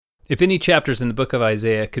If any chapters in the book of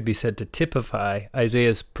Isaiah could be said to typify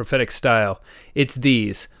Isaiah's prophetic style, it's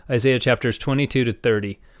these, Isaiah chapters 22 to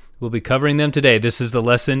 30. We'll be covering them today. This is the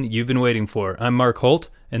lesson you've been waiting for. I'm Mark Holt,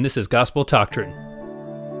 and this is Gospel Doctrine.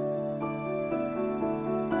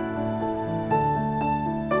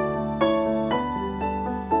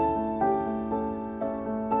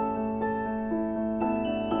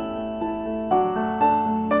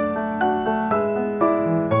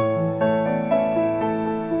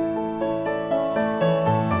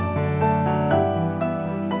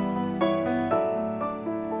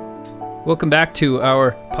 Welcome back to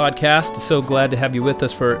our podcast. So glad to have you with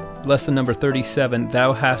us for lesson number 37,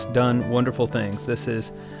 Thou Hast Done Wonderful Things. This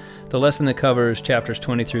is the lesson that covers chapters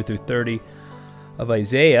 23 through 30 of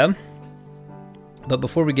Isaiah. But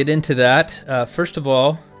before we get into that, first of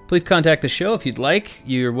all, please contact the show if you'd like.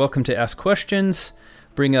 You're welcome to ask questions,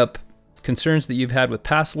 bring up concerns that you've had with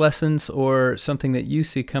past lessons, or something that you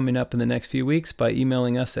see coming up in the next few weeks by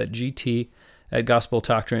emailing us at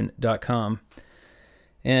gt@gospeldoctrine.com.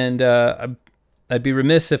 And I'd be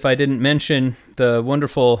remiss if I didn't mention the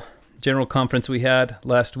wonderful general conference we had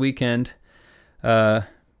last weekend. It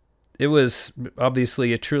was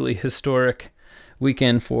obviously a truly historic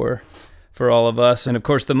weekend for all of us. And of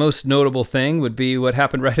course, the most notable thing would be what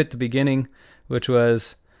happened right at the beginning, which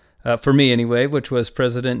was, for me anyway, which was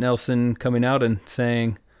President Nelson coming out and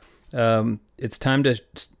saying, it's time to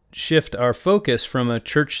shift our focus from a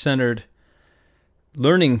church-centered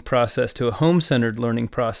learning process to a home-centered learning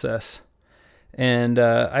process. And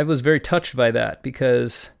I was very touched by that,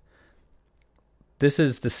 because this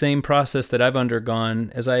is the same process that I've undergone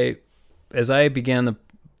as I began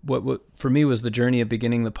what for me was the journey of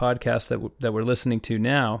beginning the podcast that we're listening to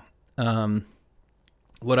now.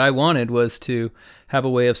 What I wanted was to have a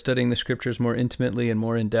way of studying the scriptures more intimately and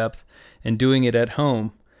more in depth, and doing it at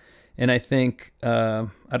home. And I think I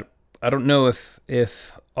don't know if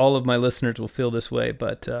all of my listeners will feel this way,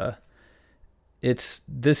 but this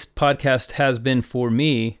podcast has been for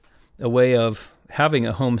me a way of having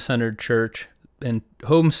a home-centered church and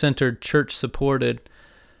home-centered church-supported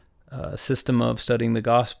system of studying the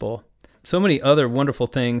gospel. So many other wonderful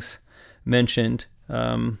things mentioned,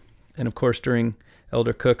 and of course during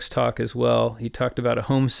Elder Cook's talk as well, he talked about a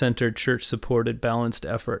home-centered church-supported balanced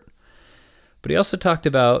effort. But he also talked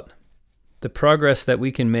about the progress that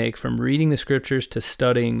we can make from reading the scriptures to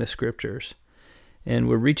studying the scriptures. And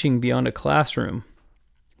we're reaching beyond a classroom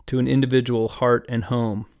to an individual heart and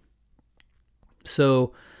home.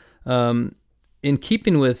 So, in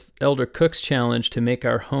keeping with Elder Cook's challenge to make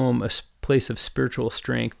our home a place of spiritual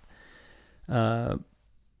strength, and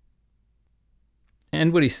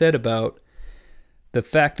what he said about the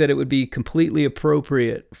fact that it would be completely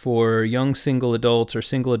appropriate for young single adults or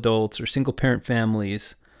single parent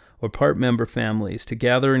families or part-member families to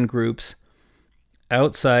gather in groups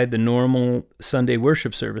outside the normal Sunday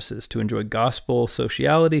worship services to enjoy gospel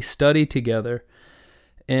sociality, study together.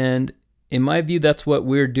 And in my view, that's what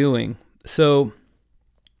we're doing. So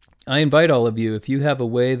I invite all of you, if you have a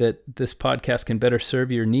way that this podcast can better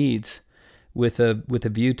serve your needs with a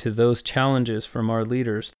view to those challenges from our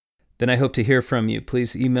leaders, then I hope to hear from you.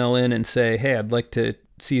 Please email in and say, hey, I'd like to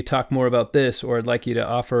see you talk more about this, or I'd like you to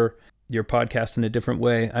offer your podcast in a different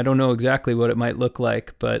way. I don't know exactly what it might look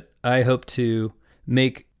like, but I hope to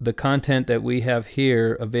make the content that we have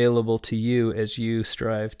here available to you as you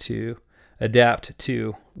strive to adapt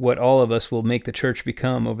to what all of us will make the church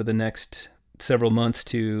become over the next several months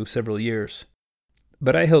to several years.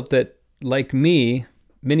 But I hope that, like me,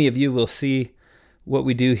 many of you will see what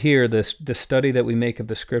we do here, the study that we make of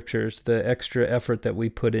the scriptures, the extra effort that we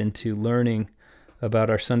put into learning about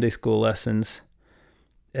our Sunday school lessons,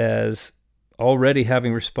 as already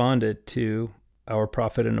having responded to our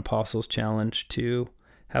prophet and apostles' challenge to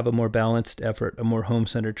have a more balanced effort, a more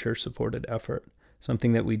home-centered church-supported effort,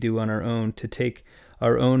 something that we do on our own to take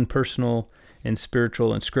our own personal and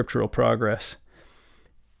spiritual and scriptural progress,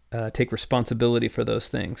 take responsibility for those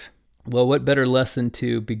things. Well, what better lesson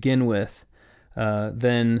to begin with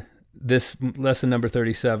than this lesson number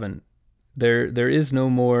 37? There is no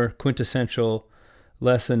more quintessential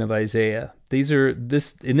lesson of Isaiah. In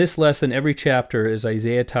this lesson, every chapter is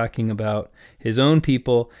Isaiah talking about his own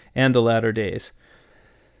people and the latter days.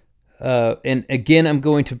 And again, I'm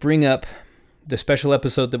going to bring up the special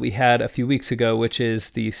episode that we had a few weeks ago, which is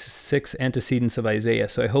the 6 antecedents of Isaiah.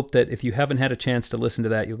 So I hope that if you haven't had a chance to listen to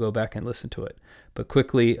that, you'll go back and listen to it. But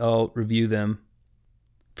quickly, I'll review them.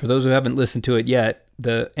 For those who haven't listened to it yet,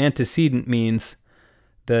 the antecedent means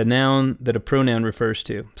the noun that a pronoun refers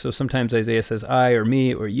to. So sometimes Isaiah says I or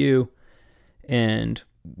me or you, and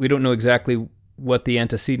we don't know exactly what the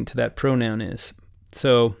antecedent to that pronoun is.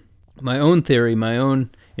 So My own theory, my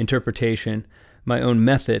own interpretation, my own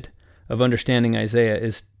method of understanding Isaiah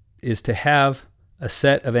is to have a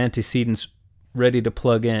set of antecedents ready to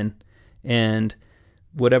plug in, and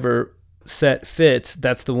whatever set fits,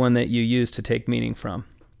 that's the one that you use to take meaning from.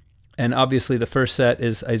 And obviously the first set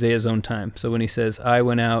is Isaiah's own time. So when he says, I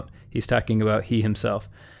went out, he's talking about he himself.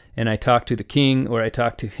 And I talked to the king, or I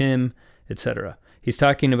talked to him, etc. He's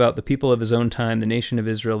talking about the people of his own time, the nation of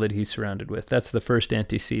Israel that he's surrounded with. That's the first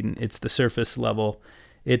antecedent. It's the surface level.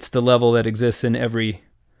 It's the level that exists in every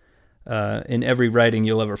writing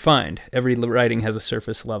you'll ever find. Every writing has a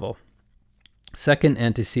surface level. Second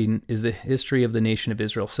antecedent is the history of the nation of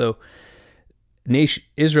Israel. So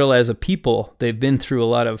Israel as a people, they've been through a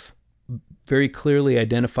lot of very clearly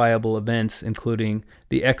identifiable events, including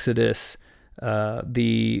the Exodus,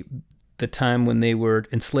 the time when they were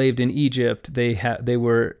enslaved in Egypt, they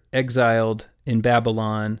were exiled in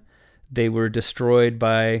Babylon, they were destroyed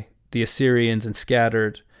by the Assyrians and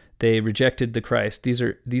scattered, they rejected the Christ. These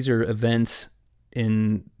are events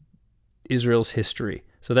in Israel's history.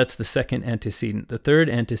 So that's the second antecedent. The third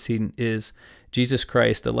antecedent is Jesus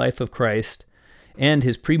Christ, the life of Christ, and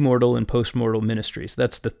his premortal and postmortal ministries.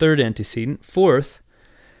 That's the third antecedent. Fourth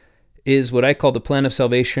is what I call the plan of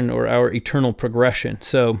salvation, or our eternal progression.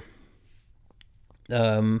 So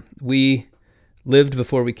we lived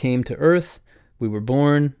before we came to earth. We were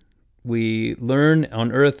born. We learn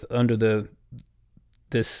on earth under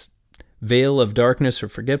this veil of darkness or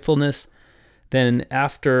forgetfulness. Then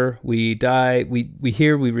after we die, we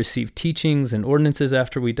receive teachings and ordinances.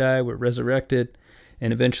 After we die, we're resurrected,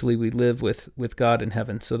 and eventually we live with God in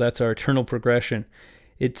heaven. So that's our eternal progression.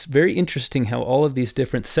 It's very interesting how all of these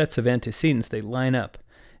different sets of antecedents, they line up.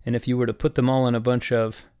 And if you were to put them all on a bunch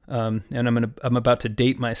of, and I'm about to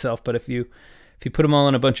date myself, but if you put them all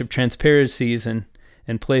on a bunch of transparencies and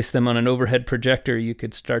place them on an overhead projector, you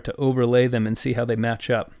could start to overlay them and see how they match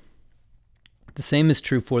up. The same is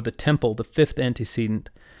true for the temple, the fifth antecedent.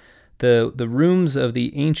 The rooms of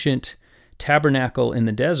the ancient tabernacle in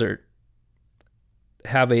the desert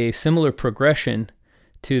have a similar progression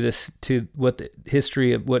to what the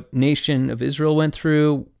history of what nation of Israel went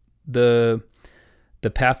through, the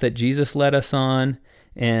path that Jesus led us on,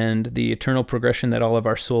 and the eternal progression that all of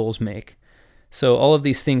our souls make. So all of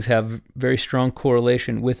these things have very strong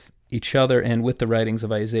correlation with each other and with the writings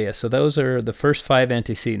of Isaiah. So those are the first five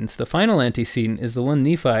antecedents. The final antecedent is the one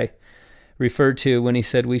Nephi referred to when he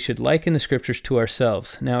said we should liken the scriptures to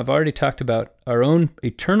ourselves. Now, I've already talked about our own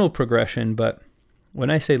eternal progression, but when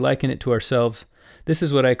I say liken it to ourselves, this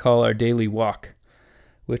is what I call our daily walk,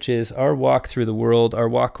 which is our walk through the world, our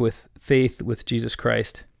walk with faith with Jesus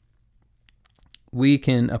Christ. We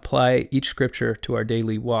can apply each scripture to our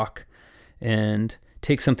daily walk and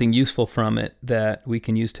take something useful from it that we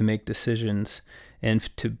can use to make decisions and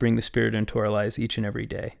to bring the Spirit into our lives each and every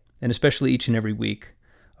day, and especially each and every week.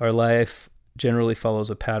 Our life generally follows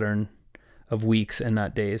a pattern of weeks and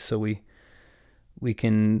not days, so we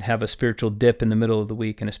can have a spiritual dip in the middle of the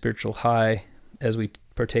week and a spiritual high as we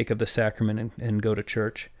partake of the sacrament and go to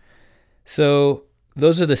church. So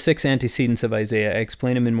those are the six antecedents of Isaiah. I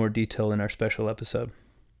explain them in more detail in our special episode.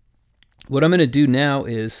 What I'm going to do now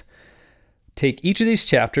is take each of these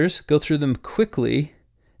chapters, go through them quickly,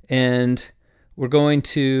 and we're going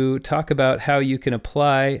to talk about how you can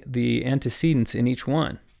apply the antecedents in each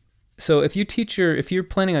one. So if you're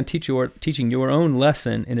planning on teaching your own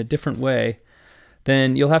lesson in a different way,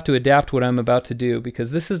 then you'll have to adapt what I'm about to do,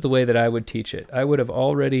 because this is the way that I would teach it. I would have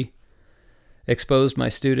already exposed my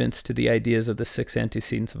students to the ideas of the six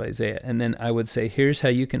antecedents of Isaiah, and then I would say, here's how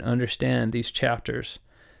you can understand these chapters.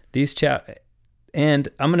 And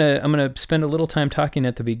I'm gonna spend a little time talking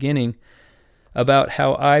at the beginning about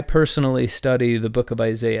how I personally study the book of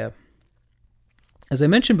Isaiah. As I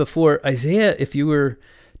mentioned before, Isaiah, if you were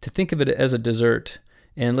to think of it as a dessert,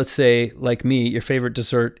 and let's say, like me, your favorite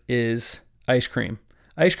dessert is ice cream.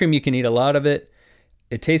 Ice cream, you can eat a lot of it.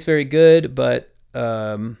 It tastes very good, but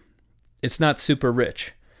it's not super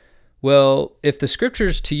rich. Well, if the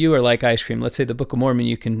scriptures to you are like ice cream, let's say the Book of Mormon,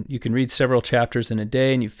 you can read several chapters in a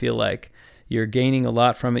day and you feel like you're gaining a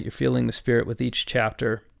lot from it. You're feeling the Spirit with each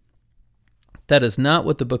chapter. That is not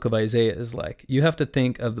what the book of Isaiah is like. You have to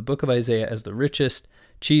think of the book of Isaiah as the richest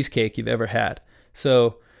cheesecake you've ever had.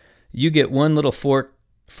 So you get one little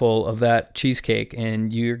forkful of that cheesecake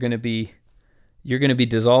and you're going to be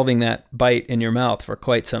dissolving that bite in your mouth for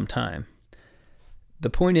quite some time. The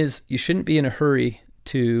point is, you shouldn't be in a hurry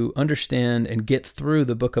to understand and get through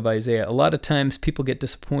the book of Isaiah. A lot of times people get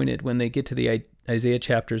disappointed when they get to the Isaiah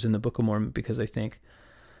chapters in the Book of Mormon, because I think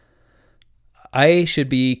I should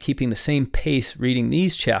be keeping the same pace reading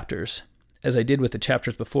these chapters as I did with the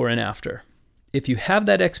chapters before and after. If you have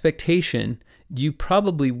that expectation, you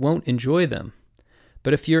probably won't enjoy them.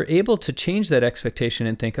 But if you're able to change that expectation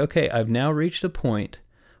and think, okay, I've now reached a point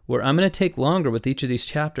where I'm going to take longer with each of these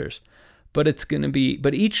chapters, but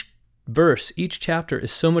each verse, each chapter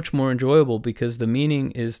is so much more enjoyable because the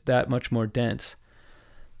meaning is that much more dense,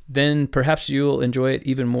 then perhaps you'll enjoy it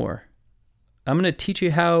even more. I'm going to teach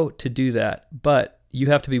you how to do that, but you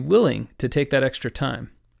have to be willing to take that extra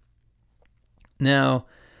time. Now,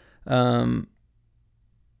 here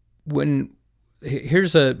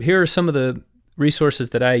are some of the resources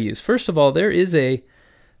that I use. First of all, there is a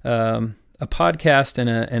podcast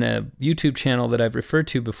and a YouTube channel that I've referred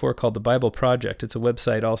to before called The Bible Project. It's a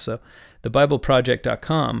website also,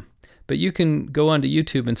 thebibleproject.com. But you can go onto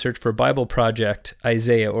YouTube and search for Bible Project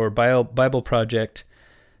Isaiah or Bible Project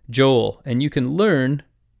Joel, and you can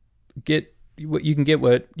get what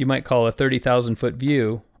you might call a 30,000-foot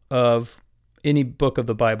view of any book of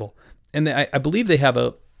the Bible. And I believe they have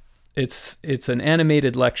it's an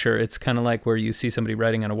animated lecture. It's kind of like where you see somebody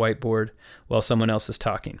writing on a whiteboard while someone else is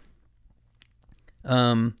talking.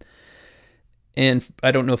 And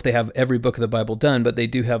I don't know if they have every book of the Bible done, but they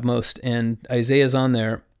do have most. And Isaiah's on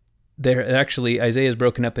there. Isaiah is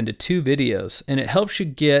broken up into 2 videos, and it helps you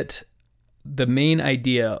get the main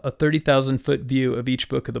idea, a 30,000-foot view of each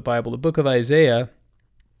book of the Bible. The book of Isaiah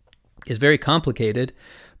is very complicated,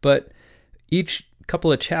 but each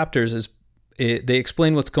couple of chapters they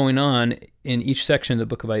explain what's going on in each section of the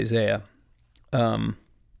book of Isaiah.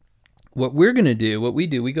 What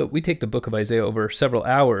we take the book of Isaiah over several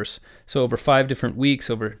hours. So over 5 different weeks,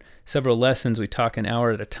 over several lessons, we talk an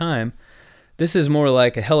hour at a time. This is more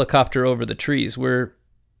like a helicopter over the trees. We're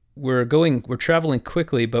traveling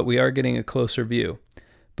quickly, but we are getting a closer view.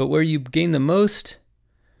 But where you gain the most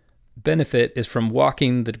benefit is from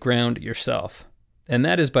walking the ground yourself. And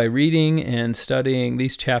that is by reading and studying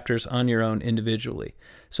these chapters on your own individually.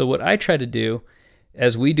 So what I try to do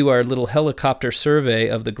as we do our little helicopter survey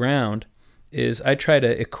of the ground is I try to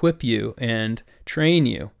equip you and train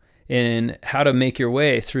you in how to make your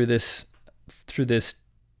way through this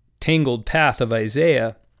tangled path of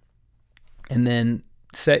Isaiah, and then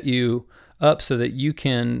set you up so that you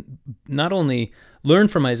can not only learn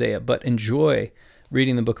from Isaiah, but enjoy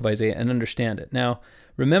reading the book of Isaiah and understand it. Now,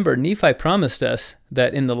 remember, Nephi promised us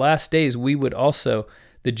that in the last days we would also,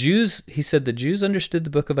 the Jews understood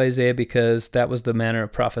the book of Isaiah because that was the manner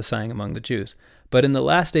of prophesying among the Jews. But in the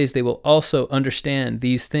last days they will also understand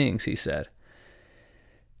these things, he said.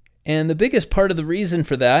 And the biggest part of the reason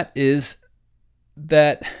for that is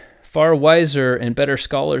that far wiser and better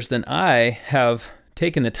scholars than I have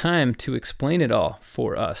taken the time to explain it all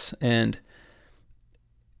for us. And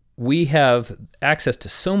we have access to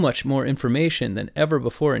so much more information than ever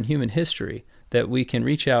before in human history that we can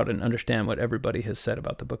reach out and understand what everybody has said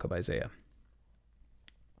about the book of Isaiah.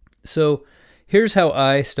 So here's how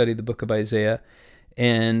I study the book of Isaiah.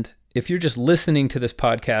 And if you're just listening to this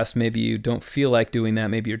podcast, maybe you don't feel like doing that,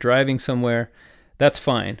 maybe you're driving somewhere, that's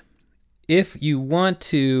fine. If you want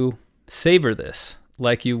to savor this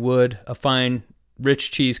like you would a fine,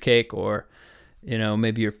 rich cheesecake, or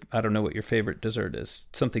maybe I don't know what your favorite dessert is,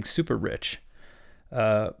 something super rich,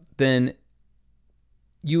 then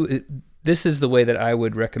this is the way that I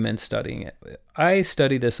would recommend studying it. I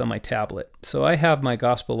study this on my tablet. So I have my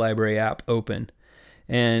Gospel Library app open.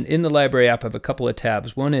 And in the library app, I have a couple of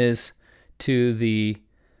tabs. One is to the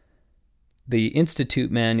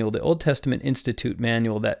Institute Manual, the Old Testament Institute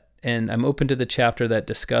Manual, and I'm open to the chapter that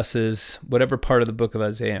discusses whatever part of the book of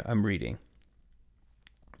Isaiah I'm reading.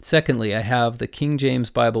 Secondly, I have the King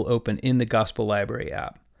James Bible open in the Gospel Library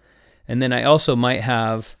app. And then I also might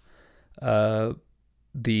have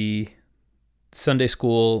the Sunday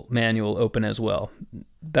School Manual open as well.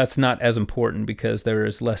 That's not as important because there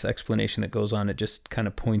is less explanation that goes on. It just kind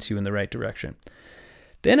of points you in the right direction.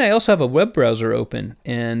 Then I also have a web browser open,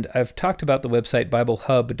 and I've talked about the website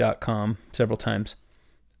BibleHub.com several times.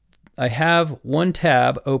 I have one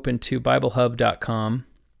tab open to BibleHub.com,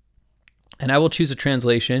 and I will choose a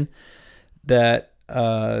translation that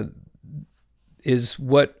is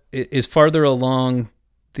farther along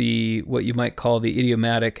what you might call the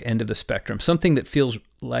idiomatic end of the spectrum, something that feels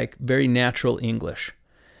like very natural English.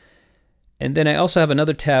 And then I also have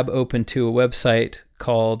another tab open to a website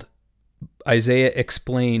called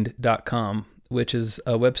IsaiahExplained.com, which is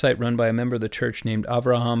a website run by a member of the church named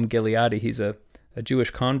Avraham Gileadi. He's a Jewish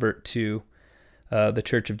convert to the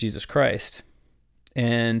Church of Jesus Christ.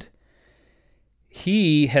 And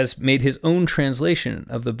he has made his own translation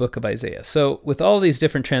of the book of Isaiah. So with all these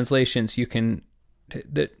different translations,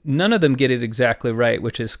 none of them get it exactly right,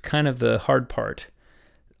 which is kind of the hard part.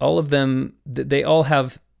 all of them, they all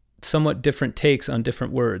have somewhat different takes on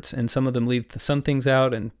different words, and some of them leave some things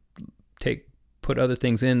out and put other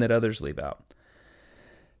things in that others leave out.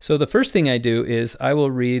 So the first thing I do is I will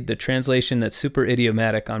read the translation that's super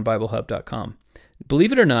idiomatic on BibleHub.com.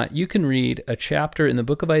 Believe it or not, you can read a chapter in the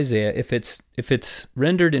book of Isaiah. If it's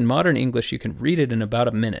rendered in modern English, you can read it in about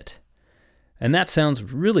a minute. And that sounds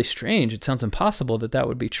really strange. It sounds impossible that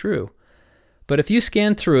would be true. But if you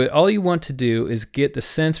scan through it, all you want to do is get the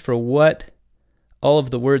sense for what all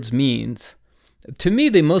of the words means. To me,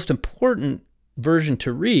 the most important version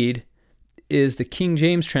to read is the King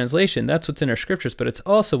James translation. That's what's in our scriptures, but it's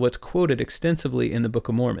also what's quoted extensively in the Book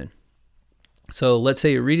of Mormon. So let's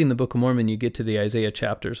say you're reading the Book of Mormon, you get to the Isaiah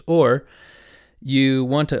chapters, or you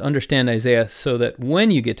want to understand Isaiah so that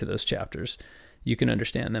when you get to those chapters, you can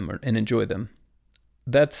understand them and enjoy them.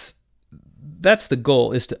 That's the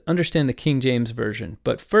goal, is to understand the King James version.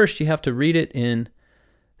 But first, you have to read it in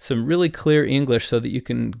some really clear English so that you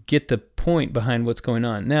can get the point behind what's going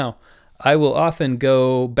on. Now, I will often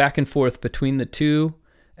go back and forth between the two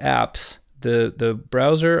apps, the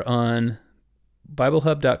browser on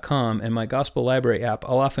BibleHub.com and my Gospel Library app.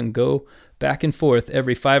 I'll often go back and forth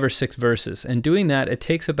every 5 or 6 verses. And doing that, it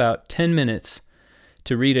takes about 10 minutes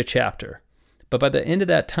to read a chapter. But by the end of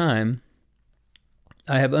that time,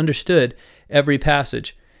 I have understood every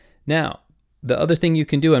passage. Now, the other thing you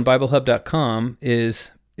can do on BibleHub.com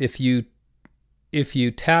is if you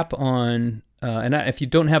tap on and if you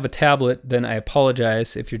don't have a tablet, then I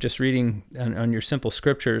apologize. If you're just reading on your simple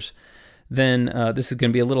scriptures, then this is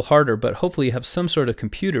going to be a little harder, but hopefully you have some sort of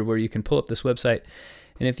computer where you can pull up this website.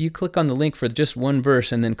 And if you click on the link for just one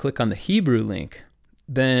verse and then click on the Hebrew link,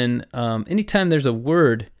 then anytime there's a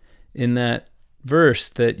word in that verse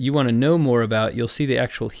that you want to know more about, you'll see the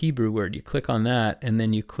actual Hebrew word. You click on that, and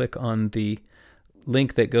then you click on the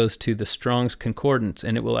link that goes to the Strong's Concordance,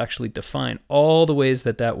 and it will actually define all the ways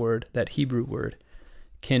that word, that Hebrew word,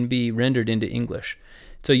 can be rendered into English.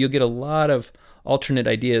 So you'll get a lot of alternate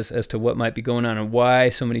ideas as to what might be going on and why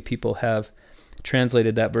so many people have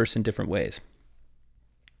translated that verse in different ways.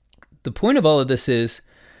 The point of all of this is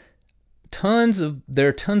there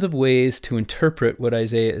are tons of ways to interpret what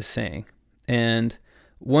Isaiah is saying. And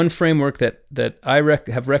one framework that I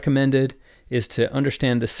have recommended is to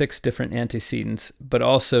understand the 6 different antecedents, but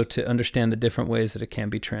also to understand the different ways that it can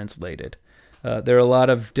be translated. There are a lot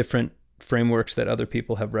of different frameworks that other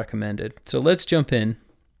people have recommended. So let's jump in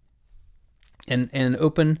and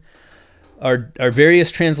open our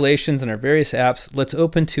various translations and our various apps. Let's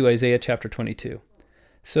open to Isaiah chapter 22.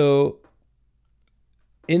 So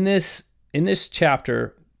in this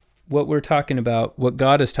chapter, what we're talking about, what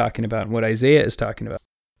God is talking about, and what Isaiah is talking about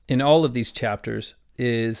in all of these chapters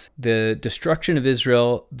is the destruction of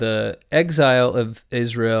Israel, the exile of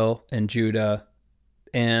Israel and Judah,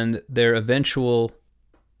 and their eventual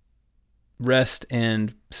rest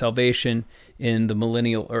and salvation in the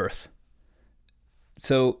millennial earth.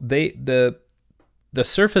 So the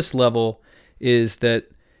surface level is that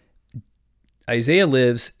Isaiah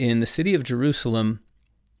lives in the city of Jerusalem,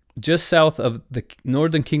 just south of the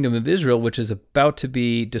northern kingdom of Israel, which is about to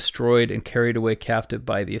be destroyed and carried away captive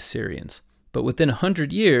by the Assyrians. But within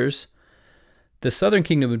 100 years, the southern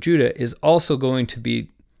kingdom of Judah is also going to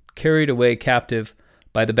be carried away captive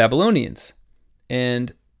by the Babylonians.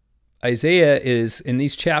 And Isaiah in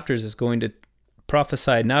these chapters is going to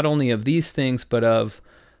prophesy not only of these things, but of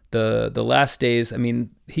the last days. I mean,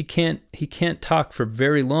 he can't talk for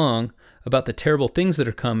very long about the terrible things that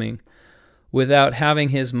are coming without having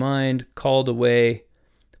his mind called away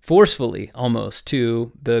forcefully almost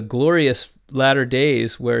to the glorious latter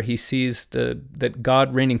days where he sees that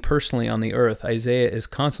God reigning personally on the earth. Isaiah is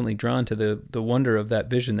constantly drawn to the wonder of that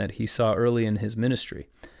vision that he saw early in his ministry.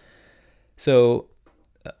 So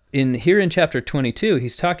here in chapter 22,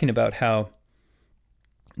 he's talking about how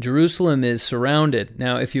Jerusalem is surrounded.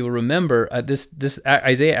 Now, if you will remember, this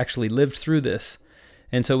Isaiah actually lived through this,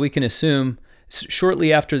 and so we can assume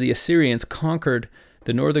shortly after the Assyrians conquered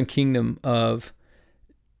the northern kingdom of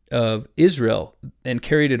Israel and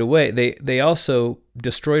carried it away, they also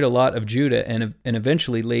destroyed a lot of Judah and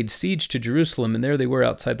eventually laid siege to Jerusalem, and there they were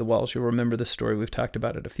outside the walls. You'll remember this story. We've talked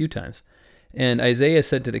about it a few times. And Isaiah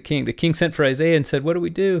said to the king sent for Isaiah and said, "What do we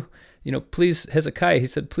do? Please, Hezekiah," he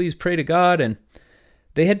said, "please pray to God." And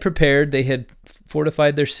they had prepared, they had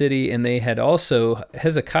fortified their city, and they had also,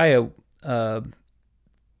 Hezekiah,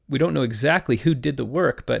 we don't know exactly who did the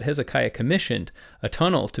work, but Hezekiah commissioned a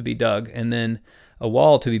tunnel to be dug and then a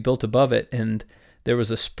wall to be built above it. And there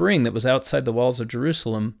was a spring that was outside the walls of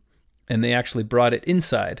Jerusalem, and they actually brought it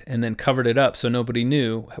inside and then covered it up so nobody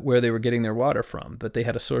knew where they were getting their water from, but they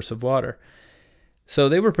had a source of water. So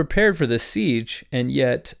they were prepared for this siege, and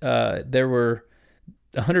yet there were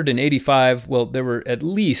 185, well, there were at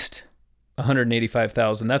least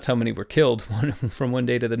 185,000. That's how many were killed from one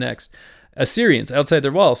day to the next. Assyrians outside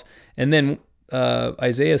their walls. And then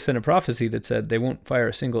Isaiah sent a prophecy that said they won't fire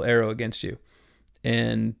a single arrow against you.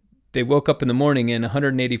 And they woke up in the morning and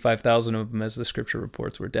 185,000 of them, as the scripture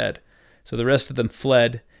reports, were dead. So the rest of them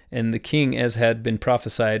fled, and the king, as had been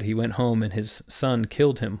prophesied, he went home, and his son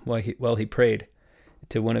killed him while he prayed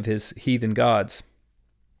to one of his heathen gods.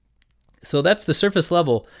 So that's the surface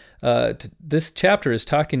level. This chapter is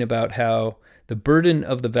talking about how the burden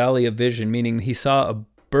of the valley of vision, meaning he saw a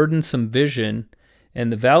burdensome vision,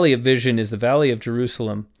 and the valley of vision is the valley of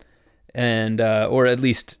Jerusalem, and or at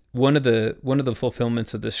least one of the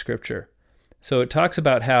fulfillments of this scripture. So it talks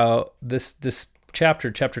about how this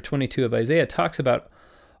chapter 22 of Isaiah, talks about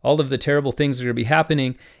all of the terrible things that are going to be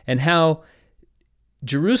happening, and how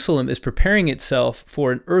Jerusalem is preparing itself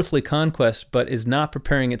for an earthly conquest, but is not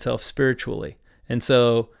preparing itself spiritually. And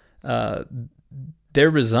so they're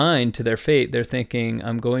resigned to their fate. They're thinking,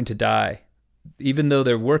 I'm going to die. Even though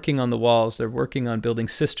they're working on the walls, they're working on building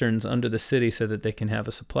cisterns under the city so that they can have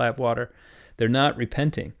a supply of water. They're not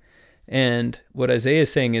repenting. And what Isaiah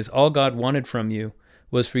is saying is all God wanted from you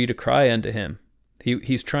was for you to cry unto him.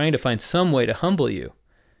 He's trying to find some way to humble you,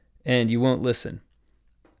 and you won't listen.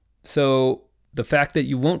 So the fact that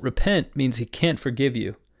you won't repent means he can't forgive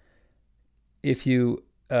you. If you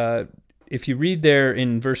read there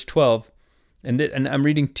in verse 12, and I'm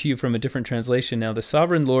reading to you from a different translation now, the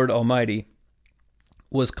sovereign Lord Almighty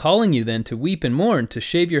was calling you then to weep and mourn, to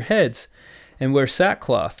shave your heads and wear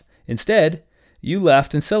sackcloth. Instead, you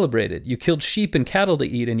laughed and celebrated. You killed sheep and cattle to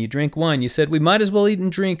eat, and you drank wine. You said, we might as well eat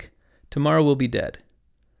and drink. Tomorrow we'll be dead.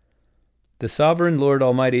 The sovereign Lord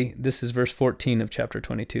Almighty, this is verse 14 of chapter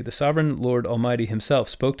 22, the sovereign Lord Almighty himself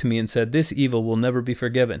spoke to me and said, this evil will never be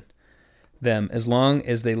forgiven them as long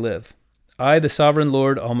as they live. I, the sovereign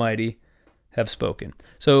Lord Almighty, have spoken.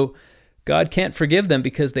 So God can't forgive them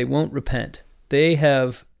because they won't repent. They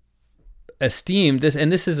have esteemed this,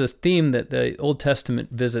 and this is a theme that the Old Testament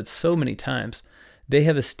visits so many times. They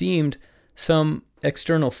have esteemed some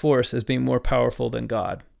external force as being more powerful than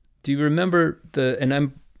God. Do you remember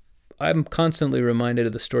and I'm constantly reminded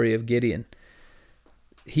of the story of Gideon.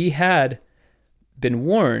 He had been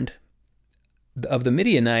warned of the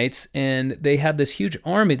Midianites, and they had this huge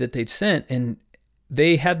army that they'd sent, and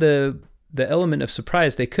they had the element of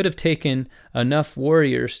surprise. They could have taken enough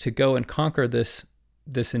warriors to go and conquer this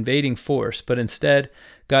invading force, but instead,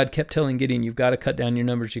 God kept telling Gideon, you've got to cut down your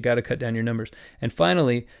numbers, you got to cut down your numbers. And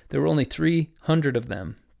finally, there were only 300 of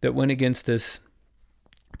them that went against this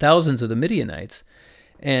thousands of the Midianites.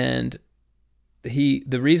 And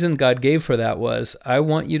the reason God gave for that was, I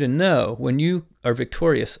want you to know, when you are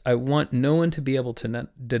victorious, I want no one to be able to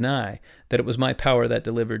deny that it was my power that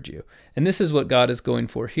delivered you. And this is what God is going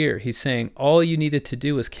for here. He's saying, all you needed to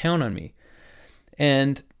do was count on me.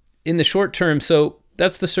 And in the short term, so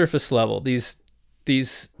that's the surface level. These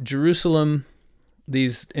citizens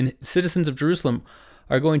of Jerusalem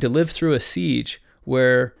are going to live through a siege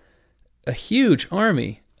where a huge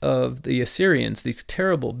army of the Assyrians, these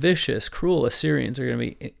terrible, vicious, cruel Assyrians, are going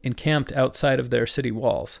to be encamped outside of their city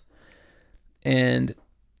walls. And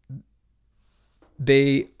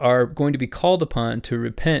they are going to be called upon to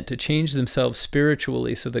repent, to change themselves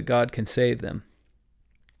spiritually so that God can save them.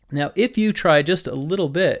 Now, if you try just a little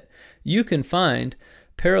bit, you can find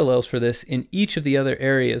parallels for this in each of the other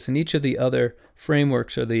areas, in each of the other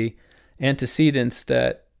frameworks or the antecedents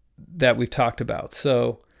that we've talked about.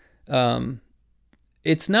 So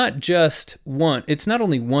it's not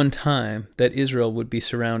only one time that Israel would be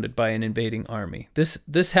surrounded by an invading army.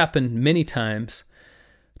 This happened many times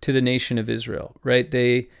to the nation of Israel, right?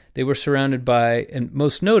 They were surrounded by, and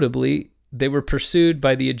most notably, they were pursued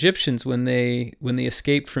by the Egyptians when they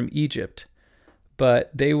escaped from Egypt.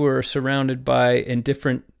 But they were surrounded by, in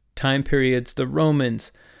different time periods, the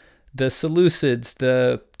Romans, the Seleucids,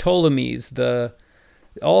 the Ptolemies,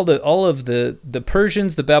 all of the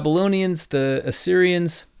Persians, the Babylonians, the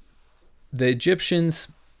Assyrians, the Egyptians,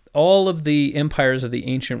 all of the empires of the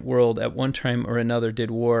ancient world at one time or another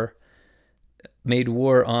made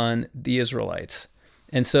war on the Israelites.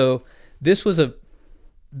 And so this was a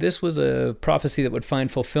prophecy that would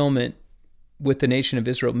find fulfillment with the nation of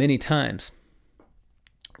Israel many times.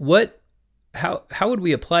 How would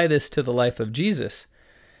we apply this to the life of Jesus?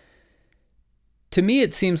 To me,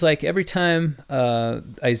 it seems like every time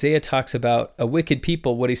Isaiah talks about a wicked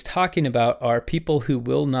people, what he's talking about are people who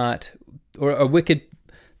will not, or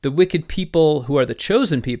the wicked people who are the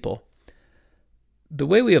chosen people. the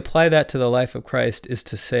way we apply that to the life of Christ is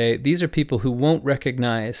to say these are people who won't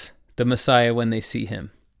recognize the Messiah when they see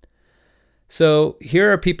him. So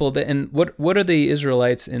here are people that, and what are the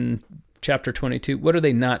Israelites in chapter 22? What are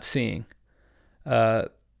they not seeing?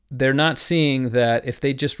 They're not seeing that if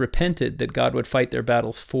they just repented, that God would fight their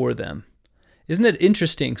battles for them. Isn't it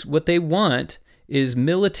interesting? What they want is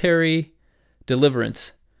military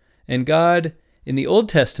deliverance. And God, in the Old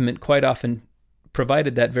Testament, quite often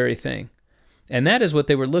provided that very thing. And that is what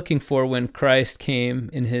they were looking for when Christ came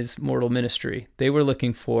in his mortal ministry. They were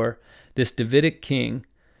looking for this Davidic king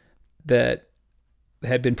that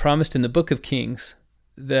had been promised in the book of Kings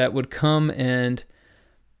that would come and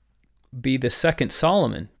be the second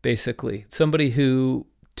Solomon, basically. Somebody who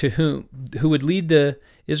would lead the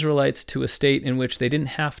Israelites to a state in which they didn't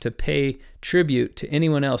have to pay tribute to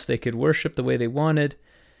anyone else. They could worship the way they wanted,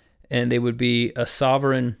 and they would be a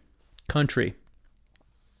sovereign country.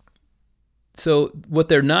 So what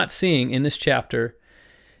they're not seeing in this chapter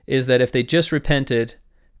is that if they just repented,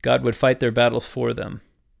 God would fight their battles for them.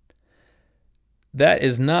 That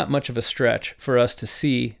is not much of a stretch for us to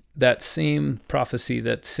see that same prophecy,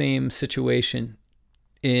 that same situation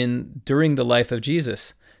during the life of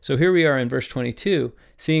Jesus. So here we are in verse 22,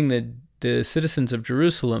 seeing the citizens of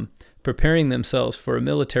Jerusalem preparing themselves for a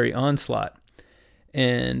military onslaught,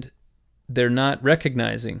 and they're not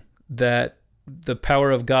recognizing that the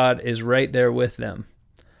power of God is right there with them.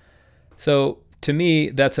 So to me,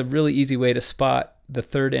 that's a really easy way to spot the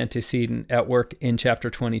third antecedent at work in chapter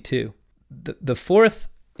 22. The fourth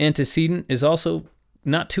antecedent is also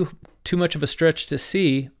not too much of a stretch to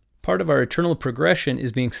see. Part of our eternal progression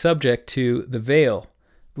is being subject to the veil,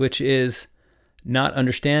 which is not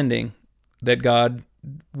understanding that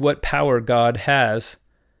what power God has,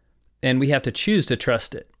 and we have to choose to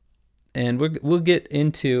trust it. And we'll get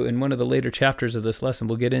into, in one of the later chapters of this lesson,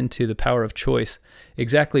 we'll get into the power of choice.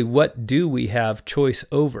 Exactly what do we have choice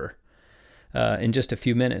over in just a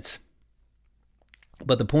few minutes.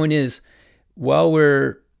 But the point is, while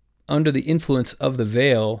we're under the influence of the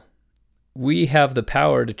veil, we have the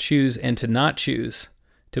power to choose and to not choose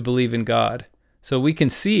to believe in God. So we can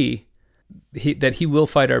see that he will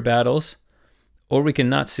fight our battles, or we can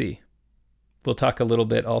not see. We'll talk a little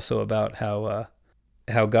bit also about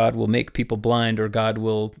how God will make people blind, or God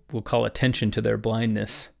will call attention to their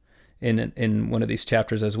blindness in one of these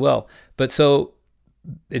chapters as well. But so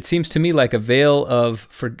it seems to me like a veil of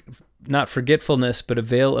not forgetfulness, but a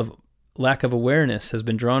veil of lack of awareness has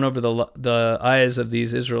been drawn over the eyes of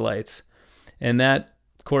these Israelites, and that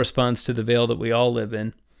corresponds to the veil that we all live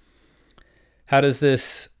in. How does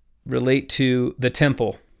this relate to the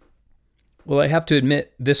temple? Well, I have to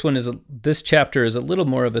admit this chapter is a little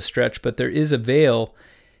more of a stretch, but there is a veil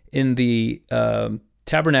in the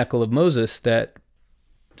tabernacle of Moses that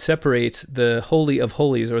separates the Holy of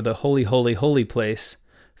Holies, or the holy, holy, holy place,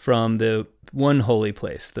 from the one holy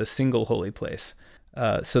place, the single holy place.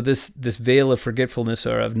 So this veil of forgetfulness,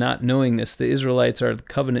 or of not knowingness, the Israelites are the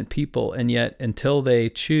covenant people, and yet until they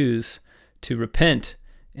choose to repent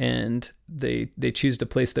and they choose to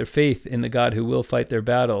place their faith in the God who will fight their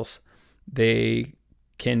battles, they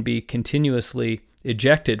can be continuously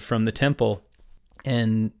ejected from the temple,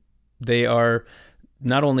 and they are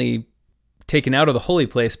not only taken out of the holy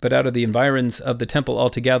place, but out of the environs of the temple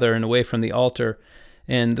altogether and away from the altar.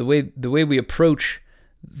 And the way we approach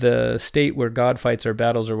the state where God fights our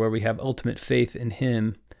battles, or where we have ultimate faith in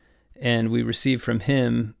him and we receive from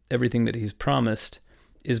him everything that he's promised,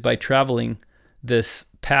 is by traveling this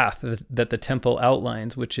path that the temple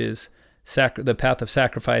outlines, which is the path of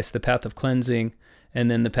sacrifice, the path of cleansing, and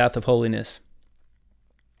then the path of holiness.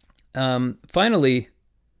 Finally,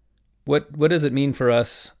 what does it mean for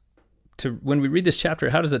us when we read this chapter?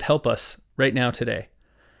 How does it help us right now today?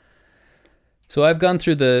 So I've gone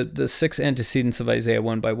through the six antecedents of Isaiah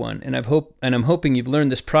one by one, and I'm hoping you've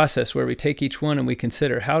learned this process where we take each one and we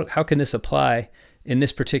consider how can this apply in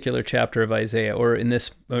this particular chapter of Isaiah, or in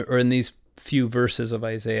these few verses of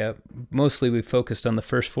Isaiah. Mostly we've focused on the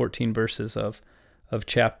first 14 verses of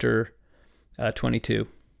chapter 22.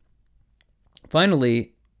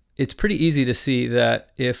 Finally, it's pretty easy to see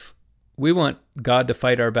that if we want God to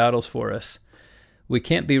fight our battles for us, we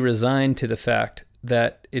can't be resigned to the fact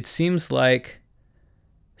that it seems like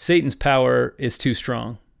Satan's power is too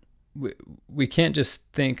strong. We can't just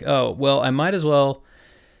think, oh, well, I might as well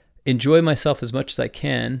enjoy myself as much as I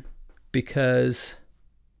can because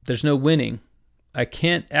there's no winning. I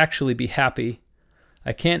can't actually be happy.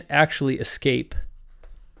 I can't actually escape.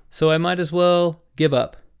 So I might as well give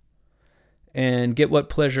up and get what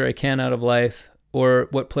pleasure I can out of life, or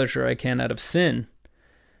what pleasure I can out of sin.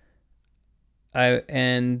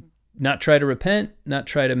 And not try to repent, not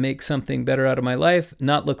try to make something better out of my life,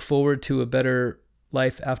 not look forward to a better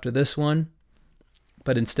life after this one,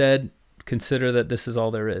 but instead consider that this is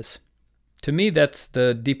all there is. To me, that's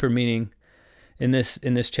the deeper meaning in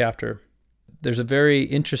this chapter. There's a very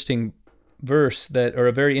interesting verse or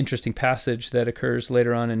a very interesting passage that occurs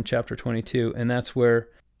later on in chapter 22, and that's where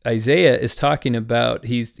Isaiah is talking about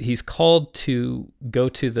he's called to go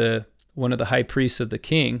to one of the high priests of the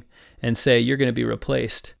king and say, you're going to be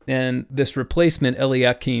replaced. And this replacement,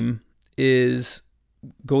 Eliakim, is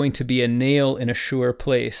going to be a nail in a sure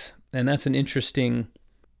place. And that's an interesting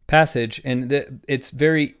passage. And it's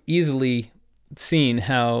very easily seen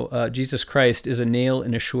how Jesus Christ is a nail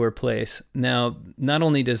in a sure place. Now, not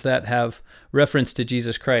only does that have reference to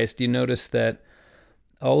Jesus Christ, you notice that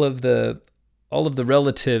all of the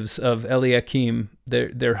relatives of Eliakim,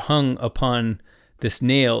 they're hung upon this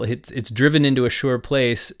nail. It's driven into a sure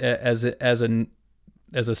place as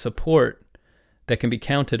a support that can be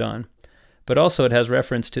counted on. But also it has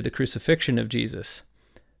reference to the crucifixion of Jesus.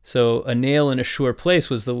 So a nail in a sure place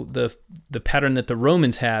was the pattern that the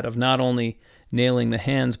Romans had of not only nailing the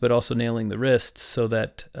hands but also nailing the wrists, so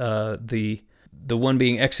that the one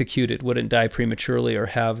being executed wouldn't die prematurely or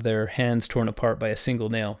have their hands torn apart by a single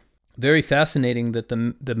nail. Very fascinating that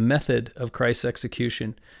the method of Christ's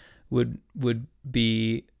execution would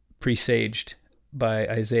be presaged by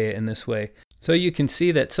Isaiah in this way. So you can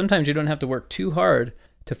see that sometimes you don't have to work too hard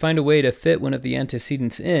to find a way to fit one of the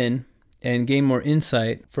antecedents in and gain more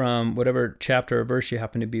insight from whatever chapter or verse you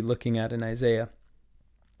happen to be looking at in Isaiah.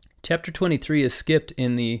 Chapter 23 is skipped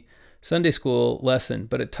in the Sunday school lesson,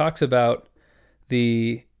 but it talks about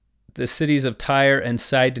the cities of Tyre and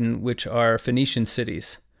Sidon, which are Phoenician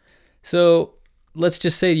cities. So let's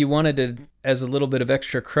just say you wanted to, as a little bit of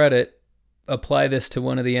extra credit, apply this to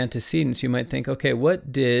one of the antecedents. You might think, okay,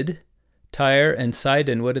 what did Tyre and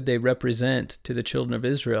Sidon, what did they represent to the children of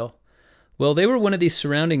Israel? Well, they were one of these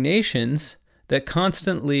surrounding nations that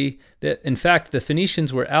in fact, the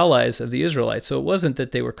Phoenicians were allies of the Israelites. So it wasn't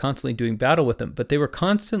that they were constantly doing battle with them, but they were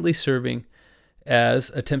constantly serving as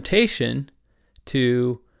a temptation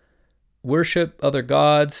to worship other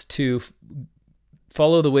gods, to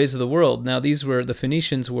follow the ways of the world. Now, the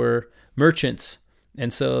Phoenicians were merchants,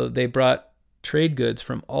 and so they brought trade goods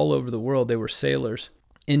from all over the world. They were sailors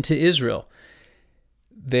into Israel.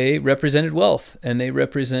 They represented wealth, and they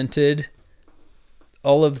represented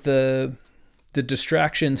all of the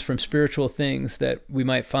distractions from spiritual things that we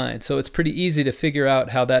might find. So it's pretty easy to figure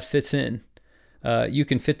out how that fits in. You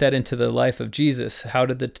can fit that into the life of Jesus. How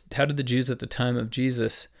did the Jews at the time of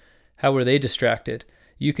Jesus, how were they distracted?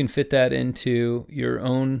 You can fit that into your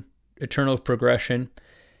own eternal progression,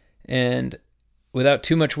 and without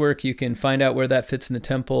too much work, you can find out where that fits in the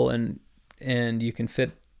temple, and you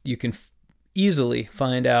can easily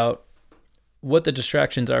find out what the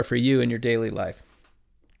distractions are for you in your daily life.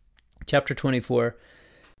 Chapter 24.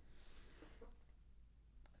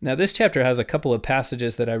 Now, this chapter has a couple of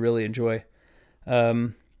passages that I really enjoy.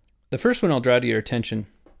 The first one I'll draw to your attention,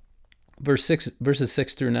 verses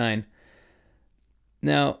 6 through 9.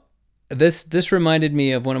 Now, this reminded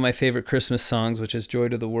me of one of my favorite Christmas songs, which is Joy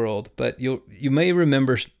to the World. But you may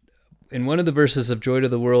remember in one of the verses of Joy to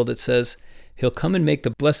the World, it says, "He'll come and make the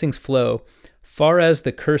blessings flow, far as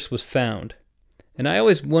the curse was found." And I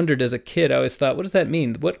always wondered as a kid, I always thought, what does that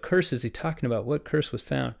mean? What curse is he talking about? What curse was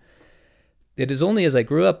found? It is only as I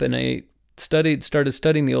grew up and I started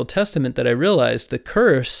studying the Old Testament that I realized the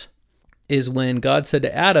curse is when God said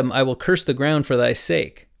to Adam, "I will curse the ground for thy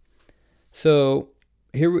sake." So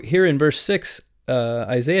here in verse 6,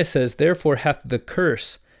 Isaiah says, "Therefore hath the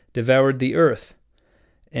curse devoured the earth,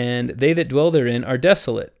 and they that dwell therein are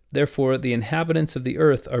desolate. Therefore the inhabitants of the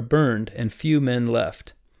earth are burned, and few men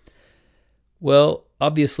left." Well,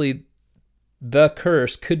 obviously, the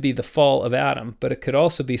curse could be the fall of Adam, but it could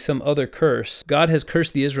also be some other curse. God has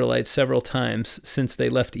cursed the Israelites several times since they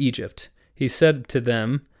left Egypt. He said to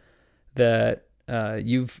them that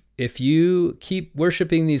if you keep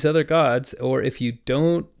worshiping these other gods, or if you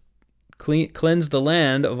don't cleanse the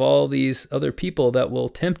land of all these other people that will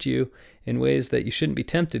tempt you in ways that you shouldn't be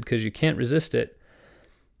tempted because you can't resist it,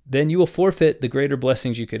 then you will forfeit the greater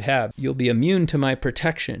blessings you could have. You'll be immune to my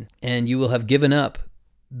protection, and you will have given up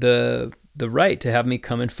the right to have me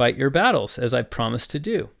come and fight your battles, as I promised to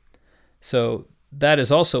do. So that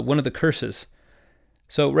is also one of the curses.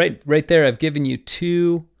 So right there, I've given you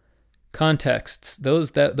two contexts.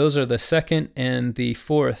 Those are the second and the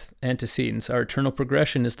fourth antecedents. Our eternal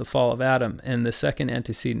progression is the fall of Adam, and the second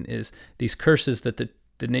antecedent is these curses that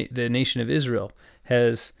the nation of Israel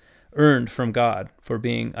has earned from God for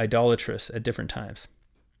being idolatrous at different times.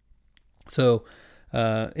 So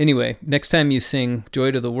Anyway, next time you sing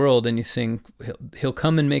Joy to the World and you sing, he'll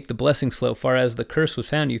come and make the blessings flow far as the curse was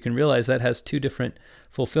found, you can realize that has two different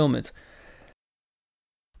fulfillments.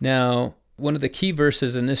 Now, one of the key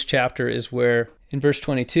verses in this chapter is where, in verse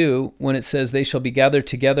 22, when it says they shall be gathered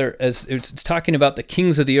together, as it's talking about the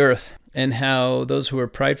kings of the earth and how those who are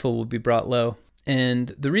prideful will be brought low. And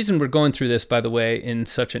the reason we're going through this, by the way, in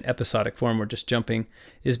such an episodic form, we're just jumping,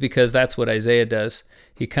 is because that's what Isaiah does.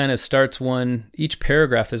 He kind of starts each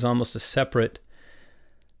paragraph is almost a separate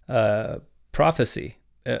prophecy,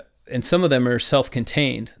 and some of them are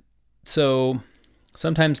self-contained. So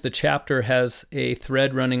sometimes the chapter has a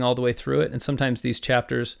thread running all the way through it, and sometimes these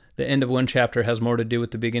chapters, the end of one chapter has more to do with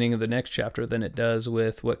the beginning of the next chapter than it does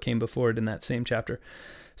with what came before it in that same chapter.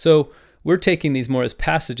 So we're taking these more as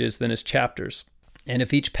passages than as chapters. And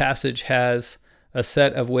if each passage has a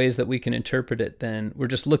set of ways that we can interpret it, then we're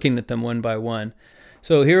just looking at them one by one.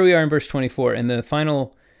 So here we are in verse 24. In the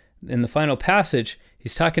final passage,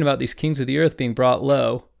 he's talking about these kings of the earth being brought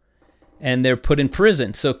low, and they're put in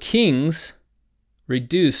prison. So kings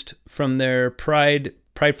reduced from their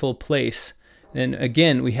prideful place. And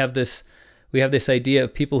again, we have this idea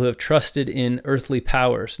of people who have trusted in earthly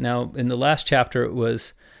powers. Now, in the last chapter, it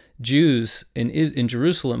was Jews in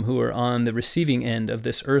Jerusalem who are on the receiving end of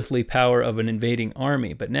this earthly power of an invading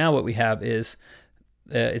army. But now what we have is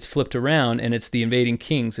it's flipped around, and it's the invading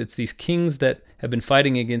kings. It's these kings that have been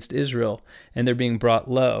fighting against Israel, and they're being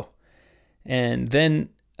brought low. And then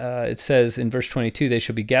it says in verse 22, they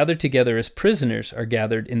shall be gathered together as prisoners are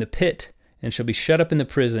gathered in the pit, and shall be shut up in the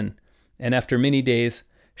prison, and after many days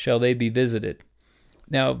shall they be visited.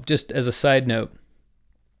 Now, just as a side note,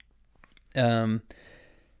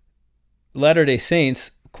 Latter-day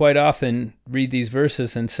Saints quite often read these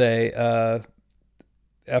verses and say,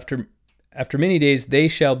 after many days they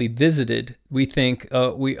shall be visited.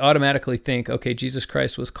 We automatically think, okay, Jesus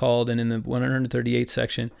Christ was called, and in the 138th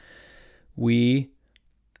section, we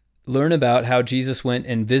learn about how Jesus went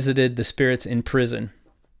and visited the spirits in prison.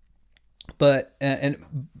 But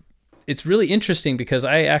and it's really interesting because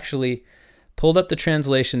I actually pulled up the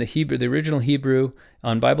translation, the original Hebrew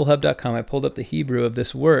on BibleHub.com. I pulled up the Hebrew of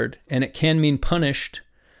this word, and it can mean punished.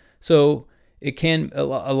 So it can, a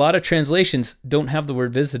lot of translations don't have the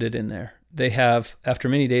word visited in there. They have, after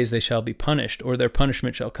many days they shall be punished, or their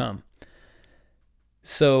punishment shall come.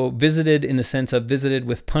 So visited in the sense of visited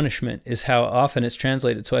with punishment is how often it's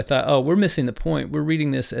translated. So I thought, we're missing the point. We're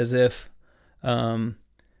reading this as if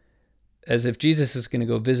Jesus is going to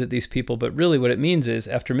go visit these people. But really what it means is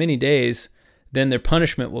after many days, then their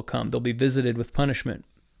punishment will come. They'll be visited with punishment.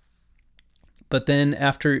 But then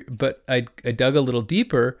I dug a little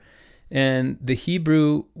deeper, and the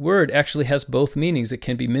Hebrew word actually has both meanings. It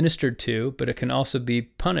can be ministered to, but it can also be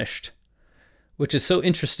punished, which is so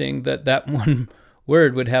interesting that one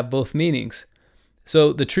word would have both meanings.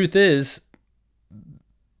 So the truth is,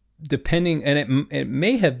 depending, and it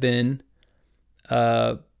may have been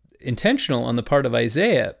intentional on the part of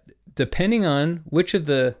Isaiah, depending on which of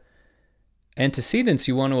the antecedents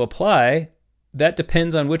you want to apply, that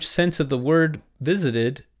depends on which sense of the word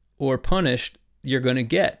visited or punished you're going to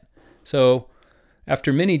get. So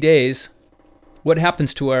after many days, what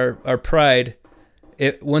happens to our pride?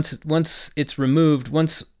 Once it's removed,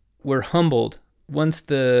 once we're humbled, once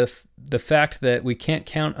the fact that we can't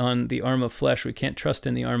count on the arm of flesh, we can't trust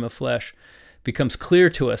in the arm of flesh, becomes clear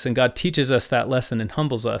to us, and God teaches us that lesson and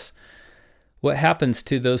humbles us, what happens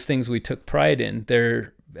to those things we took pride in?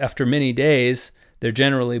 After many days, they're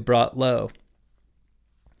generally brought low.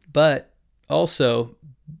 But also,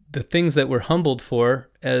 the things that we're humbled for,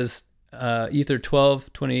 as Ether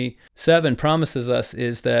 12:27 promises us,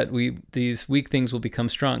 is that these weak things will become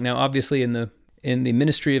strong. Now, obviously, in the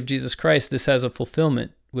ministry of Jesus Christ, this has a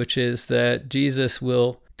fulfillment, which is that Jesus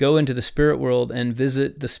will go into the spirit world and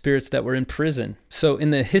visit the spirits that were in prison. So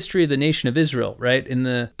in the history of the nation of Israel, right, in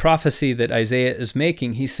the prophecy that Isaiah is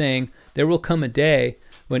making, he's saying there will come a day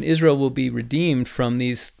when Israel will be redeemed from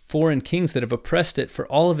these foreign kings that have oppressed it for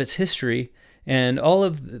all of its history, and all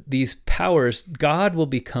of these powers, God will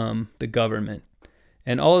become the government.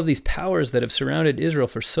 And all of these powers that have surrounded Israel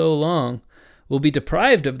for so long will be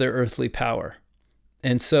deprived of their earthly power.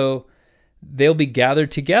 And so they'll be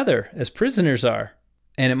gathered together as prisoners are.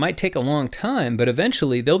 And it might take a long time, but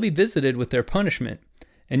eventually they'll be visited with their punishment.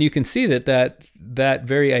 And you can see that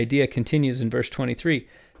very idea continues in verse 23.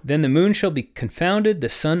 Then the moon shall be confounded, the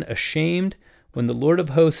sun ashamed, when the Lord of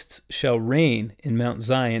hosts shall reign in Mount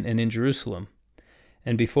Zion and in Jerusalem,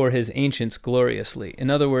 and before his ancients gloriously. In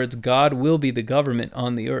other words, God will be the government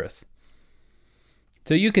on the earth.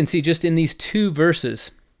 So you can see just in these two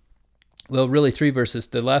verses, well, really 3 verses,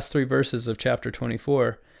 the last 3 verses of chapter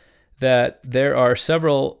 24, that there are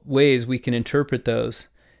several ways we can interpret those.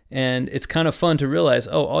 And it's kind of fun to realize,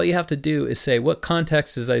 all you have to do is say, what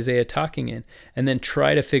context is Isaiah talking in? And then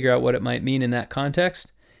try to figure out what it might mean in that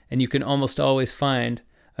context. And you can almost always find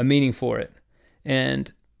a meaning for it.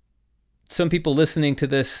 And some people listening to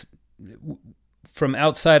this from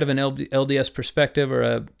outside of an LDS perspective,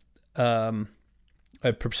 or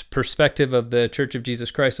a perspective of the Church of Jesus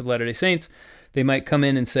Christ of Latter-day Saints, they might come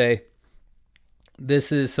in and say,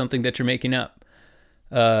 this is something that you're making up.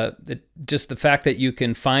 Just the fact that you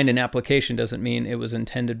can find an application doesn't mean it was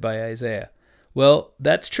intended by Isaiah. Well,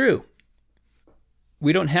 that's true.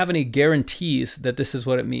 We don't have any guarantees that this is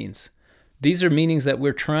what it means. These are meanings that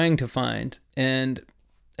we're trying to find. And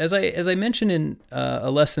as I mentioned in a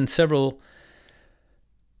lesson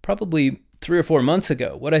probably 3 or 4 months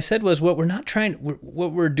ago, what I said was what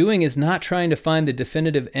we're doing is not trying to find the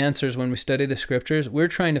definitive answers when we study the scriptures. We're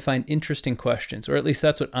trying to find interesting questions, or at least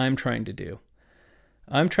that's what I'm trying to do.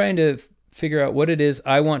 I'm trying to figure out what it is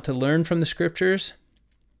I want to learn from the scriptures,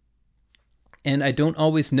 and I don't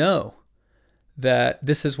always know that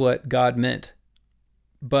this is what God meant.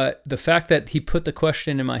 But the fact that he put the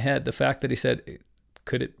question in my head, the fact that he said,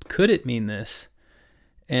 could it mean this?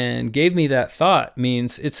 And gave me that thought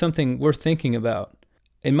means it's something worth thinking about.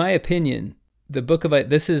 In my opinion,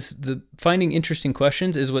 finding interesting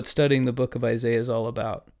questions is what studying the book of Isaiah is all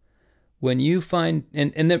about. When you find,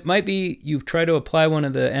 and that might be, you try to apply one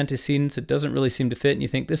of the antecedents, it doesn't really seem to fit, and you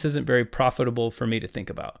think, this isn't very profitable for me to think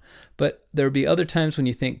about. But there'll be other times when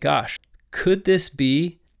you think, gosh, could this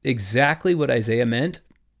be exactly what Isaiah meant?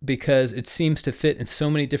 Because it seems to fit in so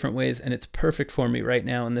many different ways, and it's perfect for me right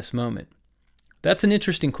now in this moment. That's an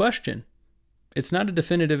interesting question. It's not a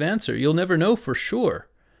definitive answer. You'll never know for sure,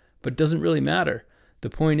 but it doesn't really matter. The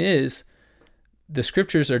point is, the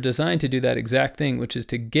scriptures are designed to do that exact thing, which is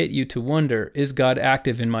to get you to wonder, is God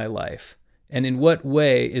active in my life? And in what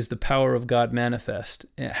way is the power of God manifest?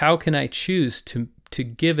 How can I choose to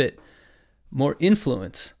give it more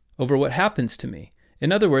influence over what happens to me?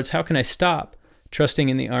 In other words, how can I stop trusting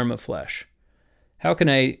in the arm of flesh? How can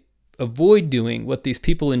I avoid doing what these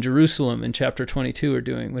people in Jerusalem in chapter 22 are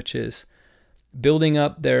doing, which is building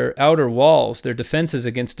up their outer walls, their defenses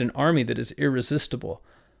against an army that is irresistible,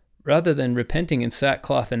 rather than repenting in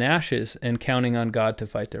sackcloth and ashes and counting on God to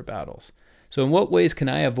fight their battles? So in what ways can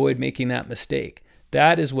I avoid making that mistake?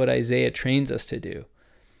 That is what Isaiah trains us to do.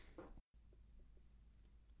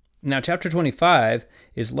 Now, chapter 25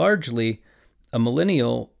 is largely a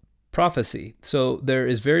millennial prophecy. So there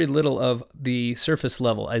is very little of the surface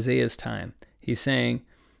level, Isaiah's time. He's saying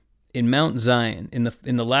in Mount Zion,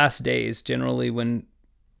 in the last days, generally when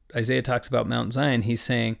Isaiah talks about Mount Zion, he's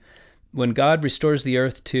saying when God restores the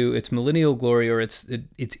earth to its millennial glory, or its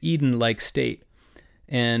Eden-like state.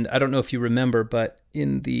 And I don't know if you remember, but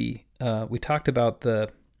we talked about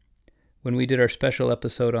when we did our special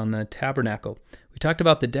episode on the tabernacle, we talked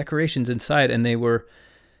about the decorations inside, and they were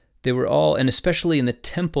all, and especially in the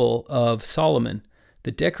Temple of Solomon,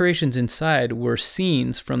 the decorations inside were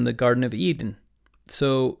scenes from the Garden of Eden.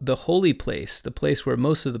 So the holy place, the place where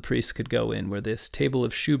most of the priests could go in, where this table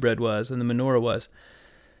of shewbread was and the menorah was,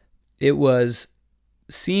 it was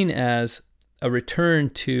seen as a return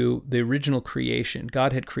to the original creation.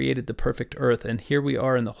 God had created the perfect earth, and here we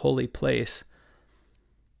are in the holy place.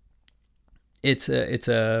 It's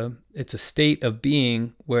a state of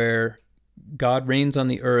being where God reigns on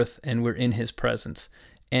the earth and we're in his presence.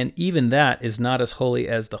 And even that is not as holy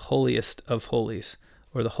as the holiest of holies,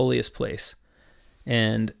 or the holiest place.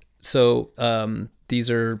 And so these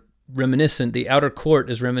are reminiscent, the outer court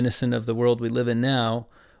is reminiscent of the world we live in now,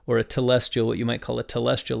 or a telestial, what you might call a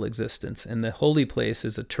telestial existence. And the holy place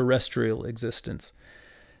is a terrestrial existence.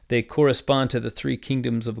 They correspond to the 3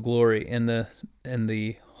 kingdoms of glory, and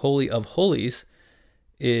the Holy of Holies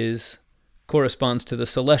corresponds to the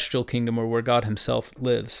celestial kingdom, or where God himself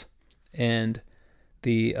lives. And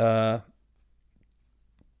so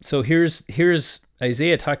here's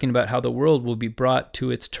Isaiah talking about how the world will be brought to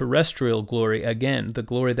its terrestrial glory again, the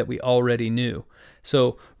glory that we already knew.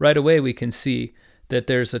 So right away we can see that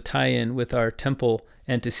there's a tie-in with our temple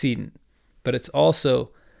antecedent, but it's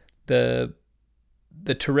also the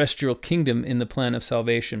terrestrial kingdom in the plan of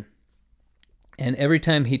salvation. And every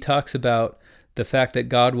time he talks about the fact that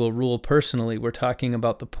God will rule personally, we're talking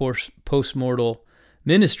about the post-mortal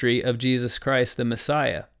ministry of Jesus Christ, the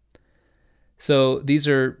Messiah. So these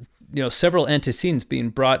are, several antecedents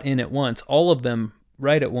being brought in at once, all of them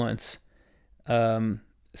right at once.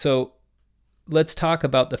 So let's talk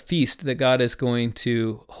about the feast that God is going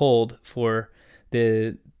to hold for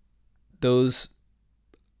those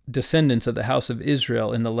descendants of the house of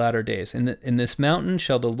Israel in the latter days. In this mountain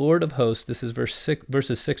shall the Lord of hosts, this is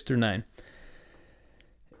verses 6 through 9.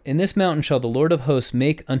 In this mountain shall the Lord of hosts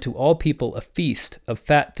make unto all people a feast of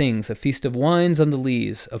fat things, a feast of wines on the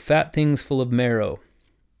lees, of fat things full of marrow,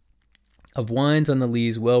 of wines on the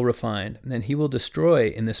lees well refined. And then he will destroy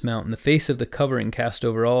in this mountain the face of the covering cast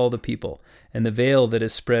over all the people, and the veil that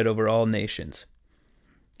is spread over all nations.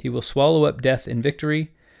 He will swallow up death in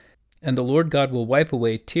victory, and the Lord God will wipe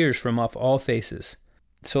away tears from off all faces.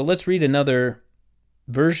 So let's read another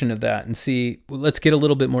version of that and see, let's get a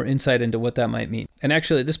little bit more insight into what that might mean. And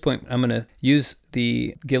actually at this point, I'm going to use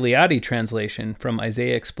the Gileadi translation from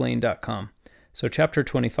IsaiahExplained.com. So chapter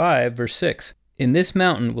 25, verse 6. In this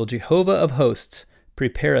mountain will Jehovah of hosts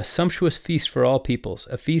prepare a sumptuous feast for all peoples,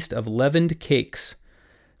 a feast of leavened cakes.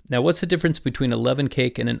 Now, what's the difference between a leavened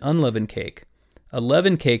cake and an unleavened cake? A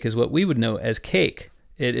leavened cake is what we would know as cake.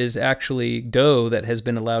 It is actually dough that has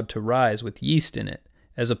been allowed to rise with yeast in it,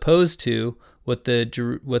 as opposed to what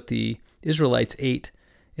the Israelites ate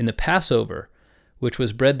in the Passover, which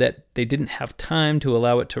was bread that they didn't have time to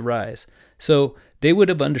allow it to rise. So they would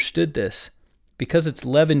have understood this. Because it's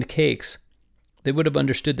leavened cakes, they would have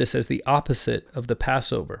understood this as the opposite of the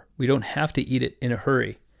Passover. We don't have to eat it in a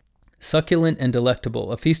hurry. Succulent and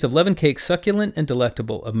delectable, a feast of leavened cakes, succulent and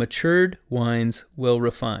delectable, of matured wines well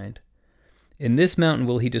refined. In this mountain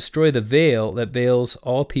will he destroy the veil that veils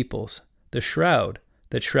all peoples, the shroud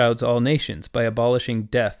that shrouds all nations, by abolishing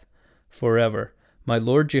death forever. My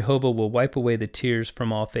Lord Jehovah will wipe away the tears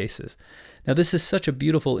from all faces. Now this is such a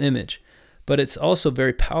beautiful image, but it's also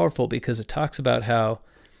very powerful because it talks about how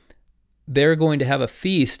they're going to have a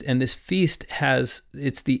feast, and this feast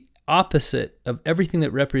it's the opposite of everything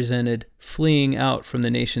that represented fleeing out from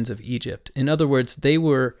the nations of Egypt. In other words, they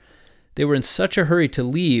were in such a hurry to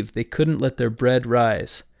leave, they couldn't let their bread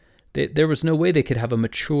rise. There was no way they could have a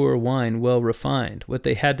mature wine well refined. What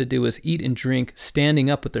they had to do was eat and drink standing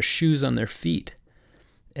up with their shoes on their feet.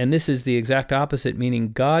 And this is the exact opposite,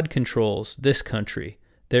 meaning God controls this country.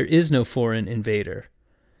 There is no foreign invader.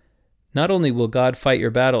 Not only will God fight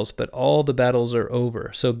your battles, but all the battles are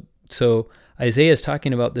over. So Isaiah is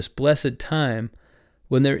talking about this blessed time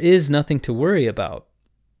when there is nothing to worry about.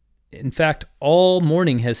 In fact, all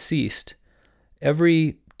mourning has ceased.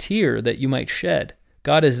 Every tear that you might shed,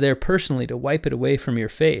 God is there personally to wipe it away from your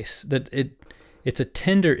face. It's a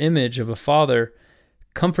tender image of a father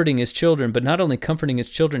comforting his children, but not only comforting his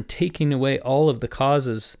children, taking away all of the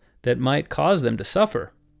causes that might cause them to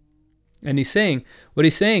suffer. And what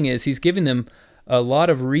he's saying is he's giving them a lot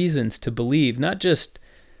of reasons to believe, not just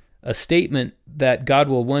a statement that God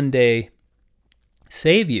will one day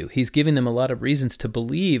save you. He's giving them a lot of reasons to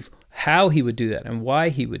believe how he would do that and why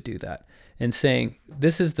he would do that, and saying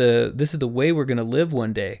this is the way we're going to live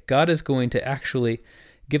one day. God is going to actually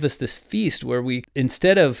give us this feast where we,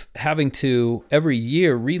 instead of having to every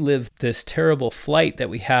year relive this terrible flight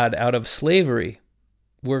that we had out of slavery,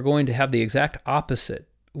 we're going to have the exact opposite,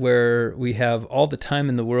 where we have all the time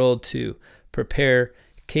in the world to prepare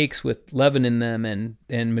cakes with leaven in them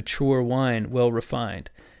and mature wine well refined.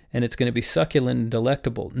 And it's going to be succulent and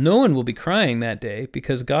delectable. No one will be crying that day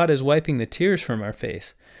because God is wiping the tears from our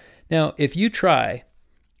face. Now, if you try,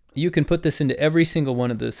 you can put this into every single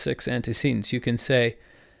one of the 6 antecedents. You can say,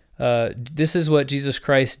 this is what Jesus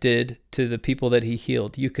Christ did to the people that he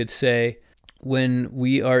healed. You could say, when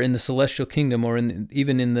we are in the celestial kingdom, or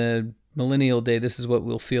even in the millennial day, this is what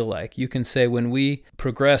we'll feel like. You can say, when we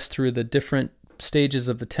progress through the different stages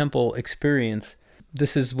of the temple experience,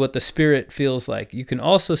 this is what the Spirit feels like. You can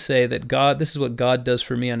also say that this is what God does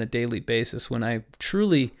for me on a daily basis. When I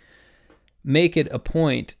truly make it a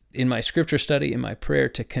point in my scripture study, in my prayer,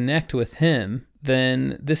 to connect with him,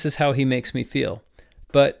 then this is how he makes me feel.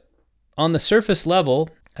 But on the surface level,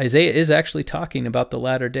 Isaiah is actually talking about the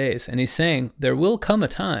latter days, and he's saying there will come a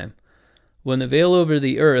time when the veil over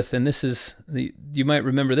the earth, and you might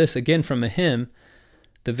remember this again from a hymn,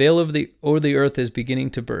 the veil over the earth is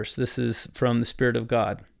beginning to burst. This is from the Spirit of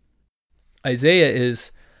God. Isaiah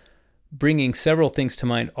is bringing several things to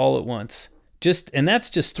mind all at once. And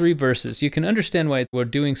that's just 3 verses. You can understand why we're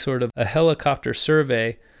doing sort of a helicopter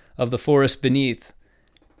survey of the forest beneath,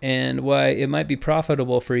 and why it might be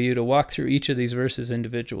profitable for you to walk through each of these verses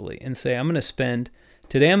individually and say, I'm going to spend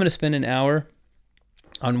an hour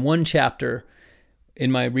on one chapter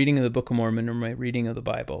in my reading of the Book of Mormon or my reading of the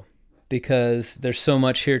Bible, because there's so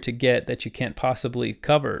much here to get that you can't possibly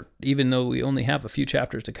cover. Even though we only have a few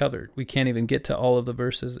chapters to cover, we can't even get to all of the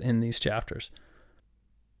verses in these chapters.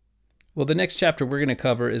 Well, the next chapter we're going to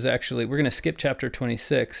cover is we're going to skip chapter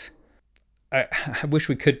 26. I wish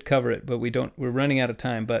we could cover it, but we don't. We're running out of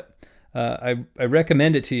time. But I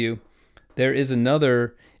recommend it to you. There is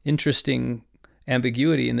another interesting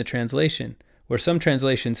ambiguity in the translation, where some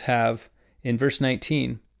translations have, in verse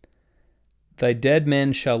 19, "Thy dead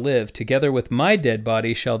men shall live, together with my dead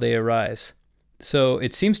body shall they arise." So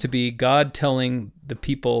it seems to be God telling the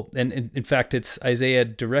people, and in fact it's Isaiah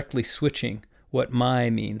directly switching what "my"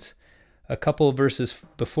 means. A couple of verses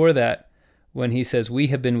before that, when he says, "We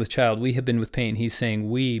have been with child, we have been with pain," he's saying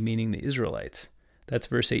 "we," meaning the Israelites. That's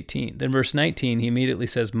verse 18. Then verse 19, he immediately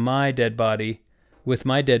says, "My dead body, with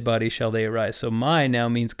my dead body shall they arise." So "my" now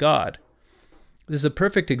means God. This is a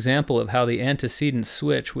perfect example of how the antecedents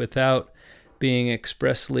switch without being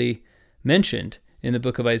expressly mentioned in the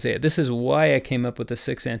book of Isaiah. This is why I came up with the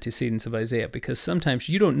 6 antecedents of Isaiah, because sometimes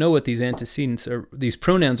you don't know what these antecedents or these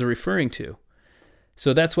pronouns are referring to.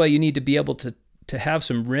 So that's why you need to be able to have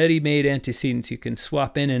some ready-made antecedents you can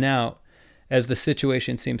swap in and out as the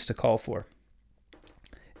situation seems to call for.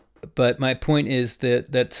 But my point is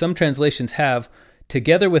that some translations have,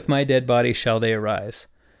 "Together with my dead body shall they arise."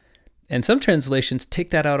 And some translations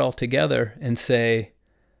take that out altogether and say,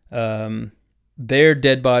 "Their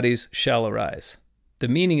dead bodies shall arise." The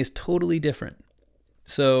meaning is totally different.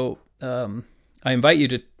 So I invite you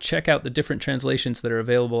to check out the different translations that are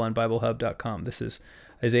available on BibleHub.com. This is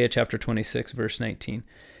Isaiah chapter 26, verse 19,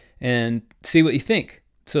 and see what you think.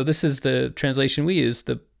 So this is the translation we use.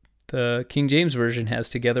 The King James Version has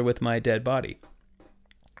 "together with my dead body."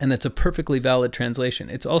 And that's a perfectly valid translation.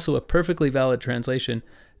 It's also a perfectly valid translation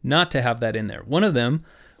not to have that in there. One of them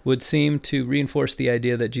would seem to reinforce the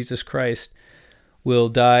idea that Jesus Christ will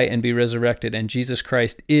die and be resurrected, and Jesus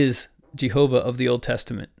Christ is Jehovah of the Old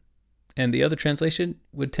Testament. And the other translation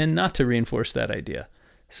would tend not to reinforce that idea.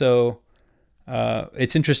 So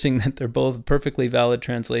it's interesting that they're both perfectly valid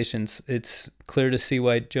translations. It's clear to see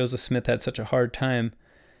why Joseph Smith had such a hard time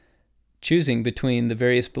choosing between the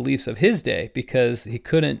various beliefs of his day, because he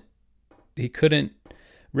couldn't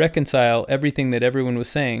reconcile everything that everyone was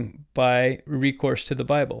saying by recourse to the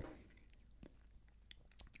Bible.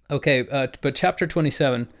 Okay, but chapter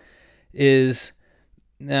 27 is,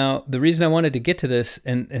 now the reason I wanted to get to this,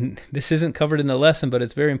 and this isn't covered in the lesson, but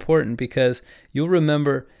it's very important, because you'll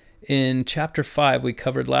remember in chapter 5 we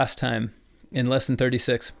covered last time in lesson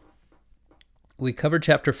 36. We covered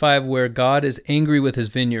chapter 5 where God is angry with his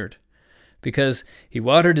vineyard because he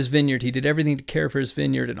watered his vineyard, he did everything to care for his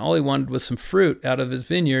vineyard, and all he wanted was some fruit out of his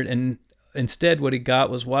vineyard, and instead what he got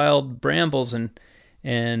was wild brambles and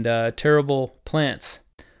terrible plants.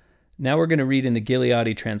 Now we're going to read in the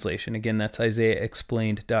Gileadi translation. Again, that's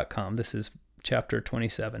IsaiahExplained.com. This is chapter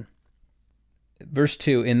 27. Verse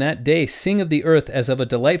 2, "In that day sing of the earth as of a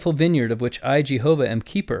delightful vineyard of which I, Jehovah, am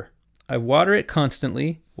keeper. I water it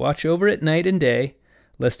constantly, watch over it night and day,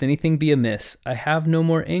 lest anything be amiss. I have no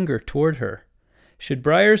more anger toward her. Should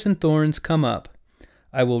briars and thorns come up,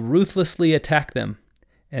 I will ruthlessly attack them,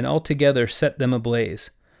 and altogether set them ablaze."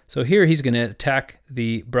 So here he's going to attack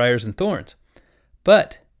the briars and thorns.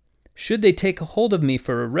 "But should they take a hold of me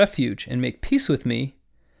for a refuge and make peace with me,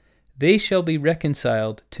 they shall be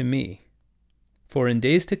reconciled to me. For in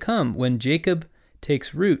days to come, when Jacob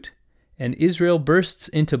takes root and Israel bursts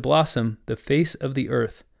into blossom, the face of the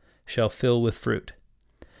earth shall fill with fruit."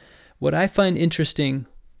 What I find interesting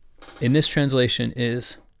in this translation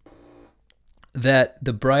is that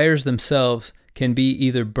the briars themselves can be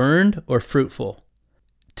either burned or fruitful.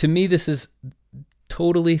 To me, this is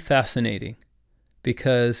totally fascinating,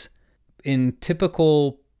 because in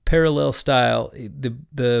typical parallel style,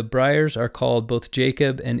 the briars are called both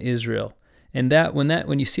Jacob and Israel. And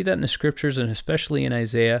when you see that in the scriptures, and especially in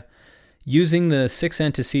Isaiah, using the 6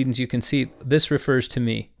 antecedents, you can see this refers to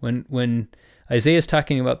me. When Isaiah is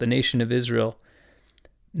talking about the nation of Israel,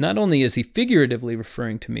 not only is he figuratively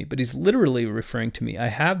referring to me, but he's literally referring to me. I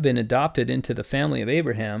have been adopted into the family of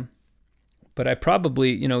Abraham, but I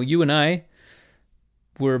probably, you and I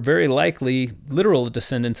were very likely literal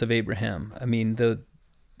descendants of Abraham. I mean,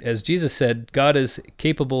 as Jesus said, God is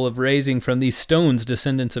capable of raising from these stones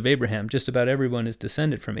descendants of Abraham. Just about everyone is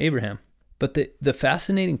descended from Abraham. But the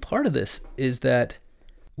fascinating part of this is that,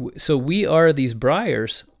 so we are these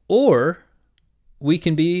briars, or we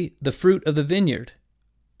can be the fruit of the vineyard.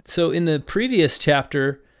 So in the previous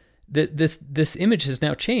chapter, this image has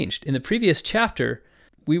now changed. In the previous chapter,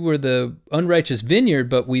 we were the unrighteous vineyard,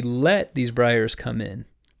 but we let these briars come in.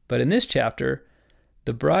 But in this chapter,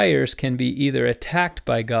 the briars can be either attacked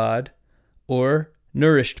by God or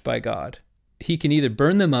nourished by God. He can either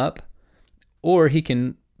burn them up, or he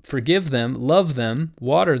can forgive them, love them,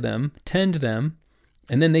 water them, tend them,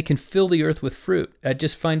 and then they can fill the earth with fruit. I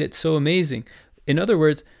just find it so amazing. In other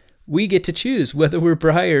words, we get to choose whether we're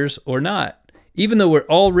briars or not. even though we're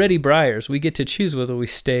already briars, we get to choose whether we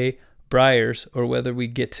stay briars or whether we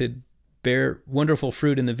get to bear wonderful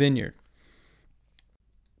fruit in the vineyard.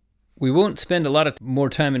 We won't spend a lot of more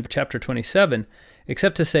time in chapter 27,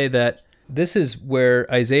 except to say that this is where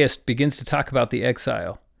Isaiah begins to talk about the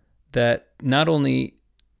exile that not only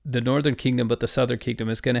the northern kingdom, but the southern kingdom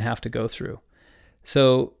is going to have to go through.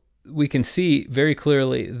 So we can see very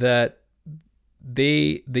clearly that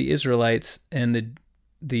the Israelites and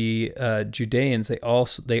the Judeans,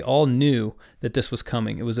 they all knew that this was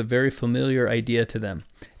coming. It was a very familiar idea to them.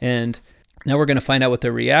 And now we're going to find out what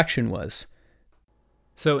their reaction was.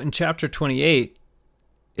 So in chapter 28,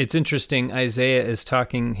 it's interesting. Isaiah is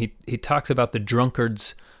talking, he talks about the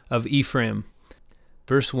drunkards of Ephraim.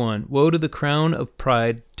 Verse 1, "Woe to the crown of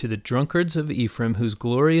pride, to the drunkards of Ephraim, whose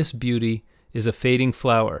glorious beauty is a fading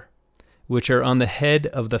flower, which are on the head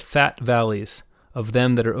of the fat valleys of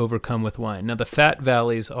them that are overcome with wine." Now the fat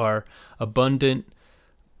valleys are abundant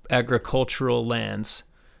agricultural lands,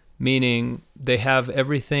 meaning they have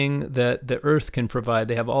everything that the earth can provide.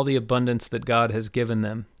 They have all the abundance that God has given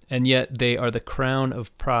them, and yet they are the crown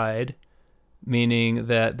of pride, meaning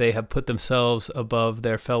that they have put themselves above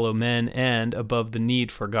their fellow men and above the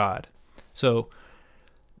need for God. So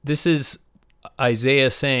this is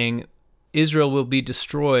Isaiah saying Israel will be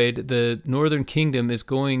destroyed. The northern kingdom is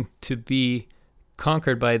going to be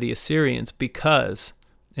conquered by the Assyrians because,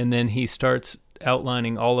 and then he starts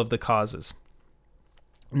outlining all of the causes.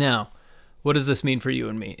 Now, what does this mean for you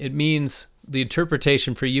and me? It means the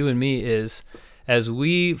interpretation for you and me is as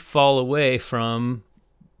we fall away from,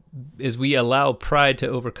 as we allow pride to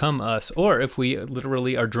overcome us, or if we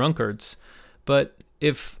literally are drunkards, but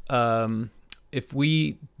if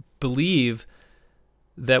we believe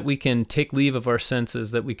that we can take leave of our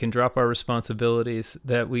senses, that we can drop our responsibilities,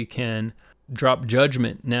 that we can drop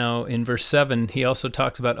judgment. Now, in verse 7, he also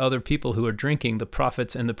talks about other people who are drinking, the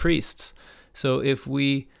prophets and the priests. So if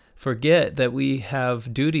we forget that we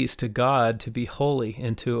have duties to God to be holy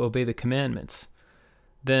and to obey the commandments,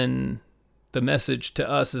 then the message to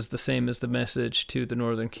us is the same as the message to the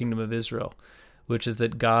northern kingdom of Israel, which is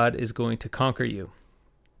that God is going to conquer you.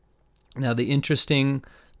 Now, the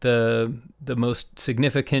most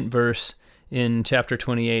significant verse in chapter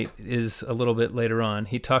 28 is a little bit later on.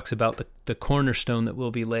 He talks about the cornerstone that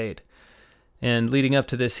will be laid. And leading up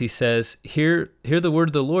to this, he says, Hear the word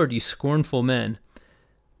of the Lord, ye scornful men,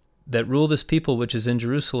 that rule this people which is in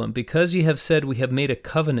Jerusalem. Because ye have said, we have made a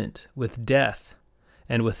covenant with death,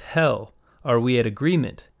 and with hell are we at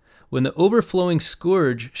agreement. When the overflowing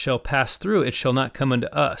scourge shall pass through, it shall not come unto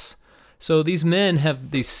us. So these men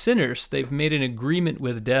have, these sinners, they've made an agreement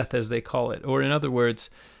with death, as they call it. Or in other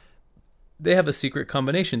words, they have a secret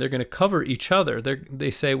combination. They're going to cover each other. They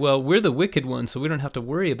say, well, we're the wicked ones, so we don't have to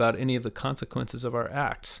worry about any of the consequences of our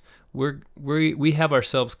acts. We have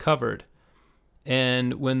ourselves covered.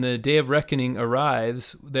 And when the day of reckoning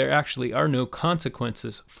arrives, there actually are no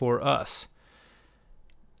consequences for us.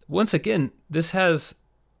 Once again, this has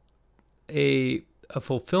a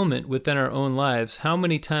fulfillment within our own lives. How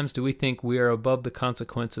many times do we think we are above the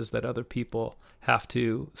consequences that other people have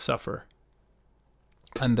to suffer?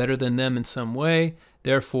 I'm better than them in some way,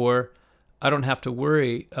 therefore I don't have to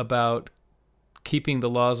worry about keeping the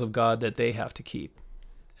laws of God that they have to keep.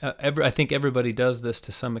 I think everybody does this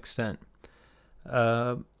to some extent.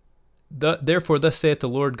 Therefore, thus saith the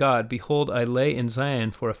Lord God, Behold, I lay in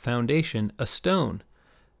Zion for a foundation, a stone.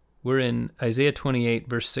 We're in Isaiah 28,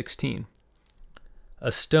 verse 16.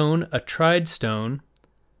 A stone, a tried stone,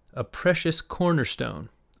 a precious cornerstone,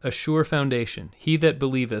 a sure foundation. He that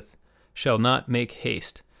believeth shall not make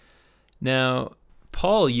haste. Now,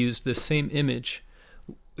 Paul used this same image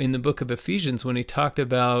in the book of Ephesians when he talked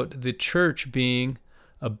about the church being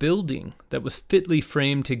a building that was fitly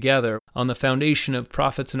framed together on the foundation of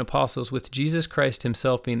prophets and apostles, with Jesus Christ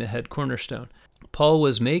himself being the head cornerstone. Paul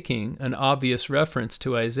was making an obvious reference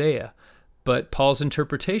to Isaiah, but Paul's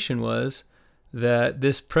interpretation was that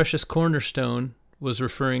this precious cornerstone was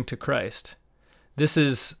referring to Christ. This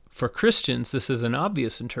is, for Christians, this is an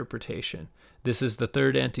obvious interpretation. This is the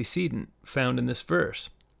third antecedent found in this verse.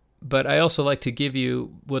 But I also like to give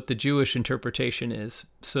you what the Jewish interpretation is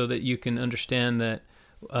so that you can understand that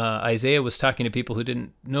Isaiah was talking to people who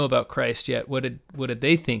didn't know about Christ yet. What did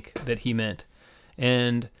they think that he meant?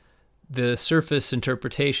 And the surface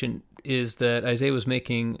interpretation is that Isaiah was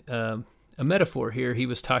making a metaphor here. He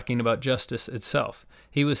was talking about justice itself.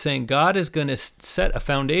 He was saying God is going to set a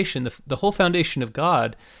foundation. The whole foundation of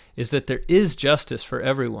God is that there is justice for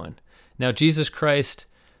everyone. Now, Jesus Christ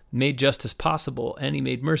made justice possible, and he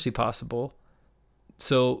made mercy possible.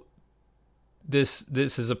 So this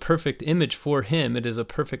is a perfect image for him. It is a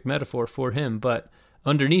perfect metaphor for him. But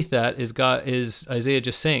underneath that is Isaiah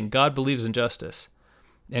just saying God believes in justice,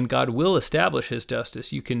 and God will establish his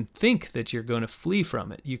justice. You can think that you're going to flee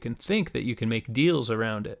from it. You can think that you can make deals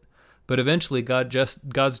around it, but eventually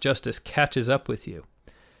God's justice catches up with you.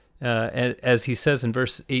 As he says in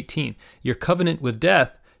verse 18, your covenant with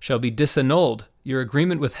death shall be disannulled. Your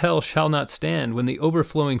agreement with hell shall not stand. When the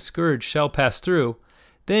overflowing scourge shall pass through,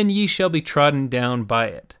 then ye shall be trodden down by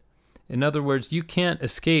it. In other words, you can't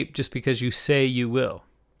escape just because you say you will.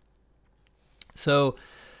 So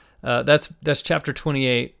that's chapter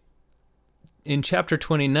 28. In chapter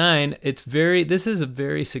 29, this is a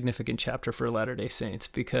very significant chapter for Latter-day Saints,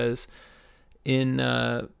 because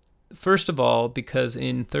first of all, because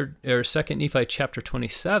in 2nd Nephi chapter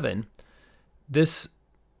 27, this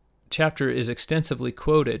chapter is extensively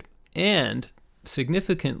quoted, and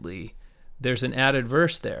significantly, there's an added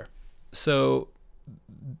verse there. So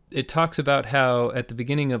it talks about how, at the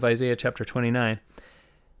beginning of Isaiah chapter 29,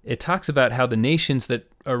 it talks about how the nations that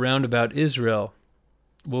are round about Israel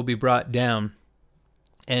will be brought down,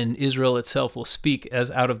 and Israel itself will speak as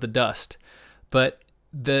out of the dust. But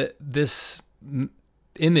this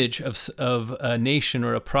image of a nation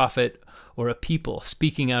or a prophet or a people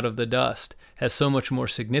speaking out of the dust has so much more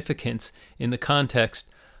significance in the context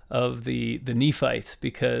of the Nephites,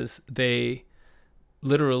 because they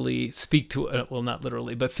literally speak to, well, not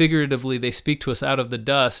literally, but figuratively, they speak to us out of the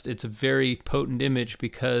dust. It's a very potent image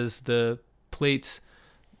because the plates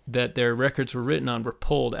that their records were written on were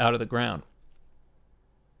pulled out of the ground.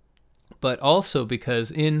 But also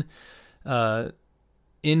because in 2nd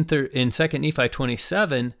Nephi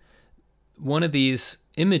 27, one of these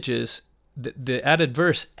images, the added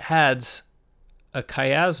verse adds a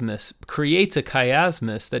chiasmus, creates a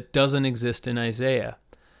chiasmus that doesn't exist in Isaiah.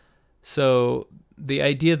 So the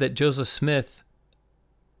idea that Joseph Smith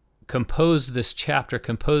composed chapter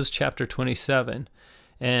 27,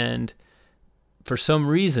 and for some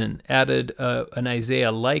reason added an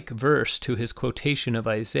Isaiah-like verse to his quotation of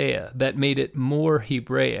Isaiah that made it more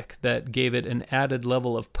Hebraic, that gave it an added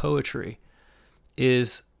level of poetry,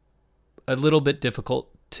 is a little bit difficult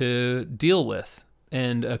to deal with.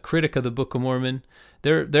 And a critic of the Book of Mormon,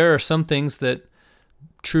 there are some things that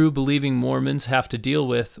true believing Mormons have to deal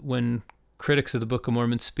with when critics of the Book of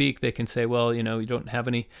Mormon speak. They can say, well, you don't have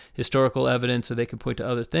any historical evidence, or they can point to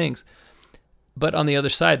other things. But on the other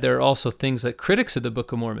side, there are also things that critics of the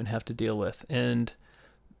Book of Mormon have to deal with. And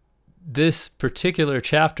this particular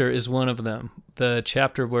chapter is one of them, the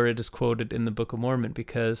chapter where it is quoted in the Book of Mormon,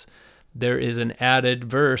 because there is an added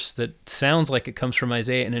verse that sounds like it comes from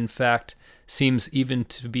Isaiah, and in fact seems even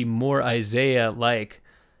to be more Isaiah-like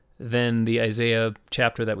than the Isaiah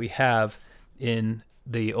chapter that we have in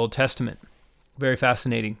the Old Testament. Very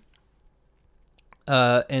fascinating.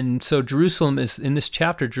 And so Jerusalem is, in this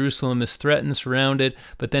chapter, Jerusalem is threatened, surrounded,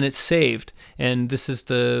 but then it's saved. And this is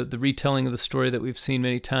the retelling of the story that we've seen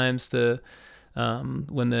many times, when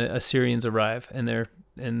the Assyrians arrive,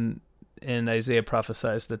 and Isaiah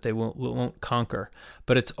prophesies that they won't conquer.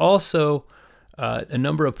 But it's also a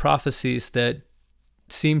number of prophecies that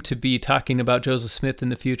seem to be talking about Joseph Smith in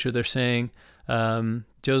the future. They're saying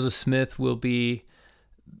Joseph Smith will be,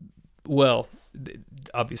 well,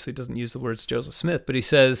 obviously doesn't use the words Joseph Smith, but he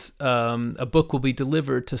says a book will be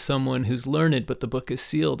delivered to someone who's learned, but the book is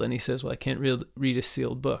sealed. And he says, well, I can't read a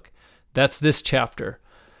sealed book. That's this chapter.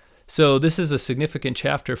 So this is a significant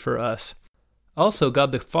chapter for us. Also,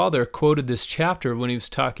 God the Father quoted this chapter when he was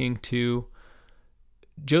talking to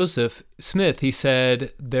Joseph Smith. He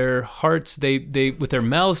said, their hearts, they with their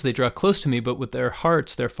mouths they draw close to me, but with their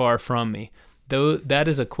hearts they're far from me. Though that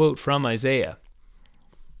is a quote from Isaiah.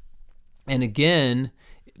 And again,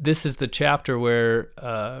 this is the chapter where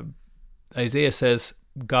Isaiah says,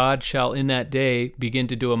 God shall in that day begin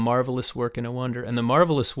to do a marvelous work and a wonder. And the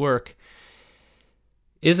marvelous work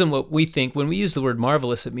isn't what we think. When we use the word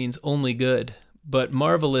marvelous, it means only good. But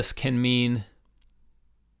marvelous can mean,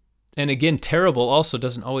 and again, terrible also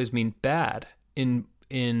doesn't always mean bad. In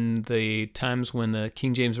the times when the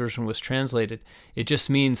King James Version was translated, it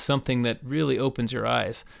just means something that really opens your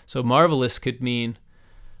eyes. So marvelous could mean,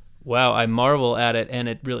 wow, I marvel at it and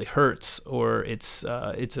it really hurts, or it's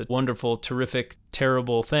a wonderful, terrific,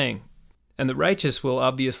 terrible thing. And the righteous will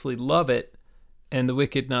obviously love it, and the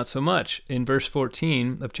wicked not so much. In verse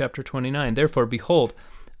 14 of chapter 29, therefore, behold,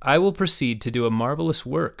 I will proceed to do a marvelous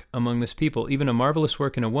work among this people, even a marvelous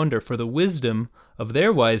work and a wonder, for the wisdom of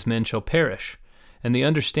their wise men shall perish, and the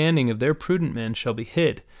understanding of their prudent men shall be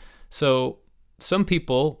hid. So some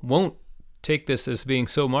people won't take this as being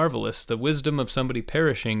so marvelous. The wisdom of somebody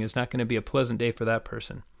perishing is not going to be a pleasant day for that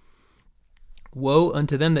person. Woe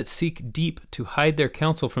unto them that seek deep to hide their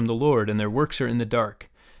counsel from the Lord, and their works are in the dark.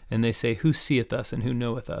 And they say, who seeth us and who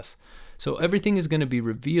knoweth us? So everything is going to be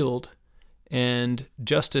revealed, and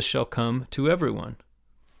justice shall come to everyone.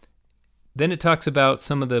 Then it talks about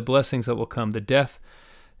some of the blessings that will come.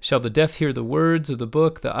 Shall the deaf hear the words of the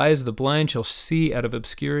book? The eyes of the blind shall see out of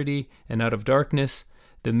obscurity and out of darkness.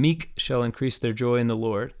 The meek shall increase their joy in the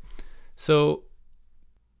Lord. So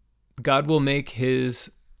God will make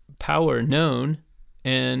his power known,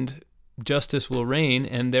 and justice will reign,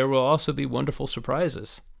 and there will also be wonderful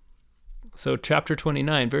surprises. So chapter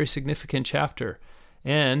 29, very significant chapter.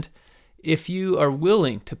 And if you are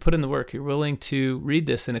willing to put in the work, you're willing to read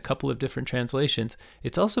this in a couple of different translations,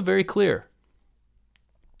 it's also very clear.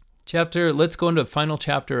 Let's go into the final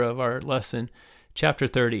chapter of our lesson, chapter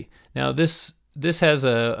 30. Now this has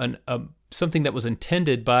something that was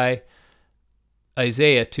intended by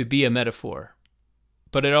Isaiah to be a metaphor,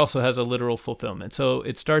 but it also has a literal fulfillment. So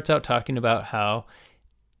it starts out talking about how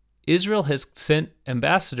Israel has sent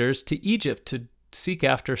ambassadors to Egypt to seek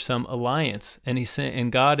after some alliance.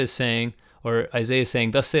 And God is saying, or Isaiah is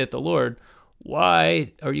saying, thus saith the Lord,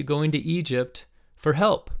 why are you going to Egypt for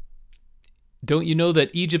help? Don't you know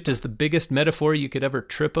that Egypt is the biggest metaphor you could ever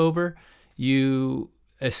trip over? You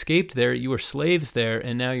escaped there, you were slaves there,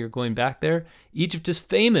 and now you're going back there. Egypt is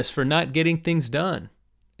famous for not getting things done.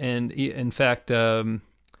 And in fact, God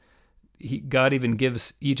even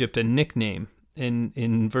gives Egypt a nickname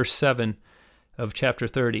in verse 7 of chapter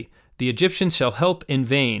 30. The Egyptians shall help in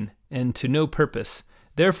vain and to no purpose.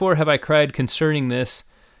 Therefore have I cried concerning this.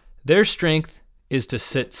 Their strength is to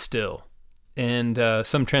sit still. And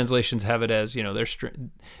some translations have it as,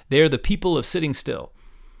 they are the people of sitting still.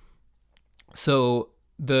 So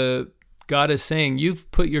God is saying, you've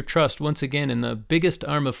put your trust once again in the biggest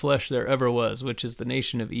arm of flesh there ever was, which is the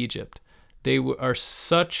nation of Egypt. They are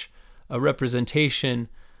such a representation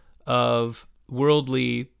of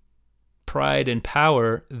worldly pride and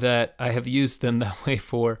power that I have used them that way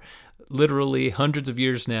for literally hundreds of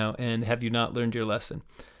years now, and have you not learned your lesson?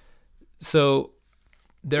 So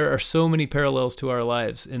there are so many parallels to our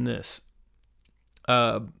lives in this,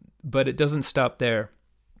 but it doesn't stop there.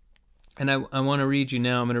 And I want to read you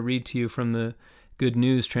now. I'm going to read to you from the Good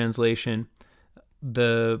News translation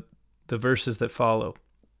the verses that follow.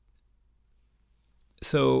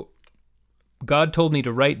 So God told me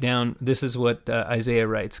to write down, this is what Isaiah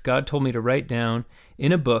writes, God told me to write down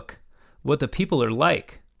in a book what the people are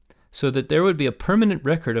like, so that there would be a permanent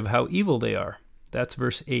record of how evil they are. That's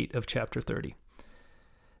verse 8 of chapter 30.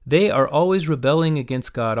 They are always rebelling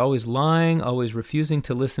against God, always lying, always refusing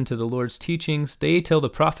to listen to the Lord's teachings. They tell the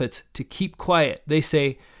prophets to keep quiet. They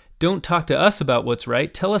say, don't talk to us about what's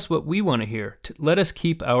right. Tell us what we want to hear. Let us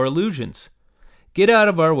keep our illusions. Get out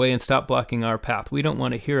of our way and stop blocking our path. We don't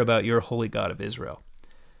want to hear about your holy God of Israel.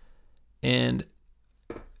 And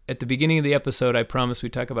at the beginning of the episode, I promised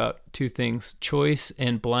we'd talk about two things, choice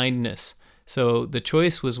and blindness. So the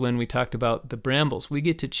choice was when we talked about the brambles. We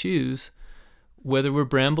get to choose whether we're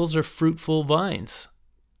brambles or fruitful vines.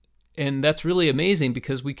 And that's really amazing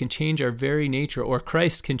because we can change our very nature, or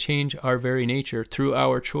Christ can change our very nature through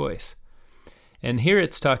our choice. And here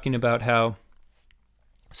it's talking about how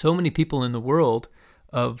so many people in the world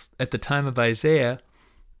at the time of Isaiah,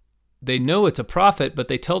 they know it's a prophet, but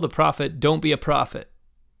they tell the prophet, don't be a prophet.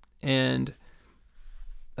 And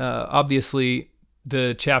obviously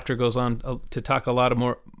the chapter goes on to talk a lot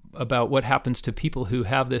more about what happens to people who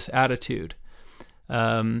have this attitude.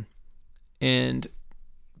 And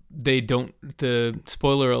the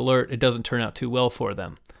spoiler alert, it doesn't turn out too well for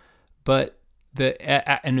them. But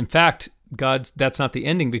and in fact, that's not the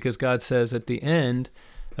ending, because God says at the end,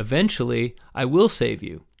 eventually, I will save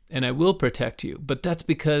you and I will protect you. But that's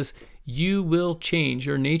because you will change.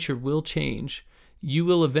 Your nature will change. You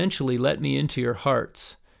will eventually let me into your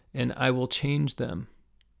hearts and I will change them.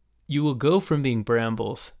 You will go from being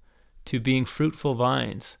brambles to being fruitful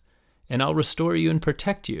vines, and I'll restore you and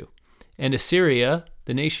protect you. And Assyria,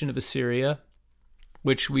 the nation of Assyria,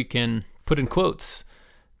 which we can put in quotes,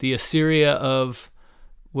 the Assyria of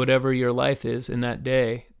whatever your life is in that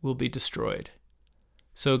day, will be destroyed.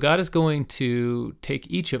 So God is going to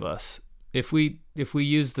take each of us. If we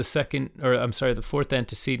use the fourth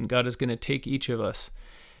antecedent, God is going to take each of us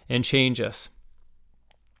and change us.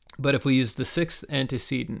 But if we use the sixth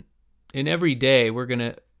antecedent, in every day we're going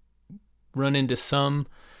to run into some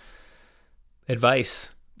advice,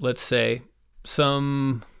 let's say,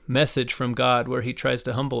 some message from God where he tries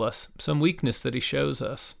to humble us, some weakness that he shows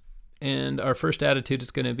us. And our first attitude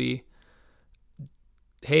is going to be,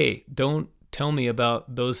 hey, don't tell me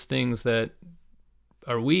about those things that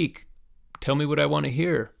are weak. Tell me what I want to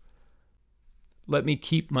hear. let me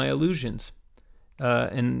keep my illusions.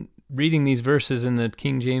 And reading these verses in the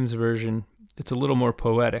King James Version, it's a little more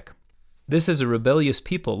poetic. This is a rebellious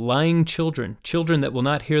people, lying children, children that will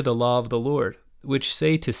not hear the law of the Lord, which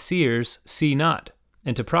say to seers, see not,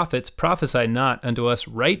 and to prophets, prophesy not unto us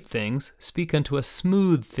right things, speak unto us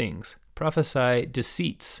smooth things, prophesy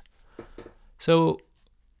deceits. So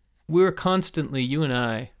you and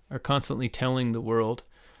I are constantly telling the world,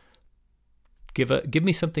 give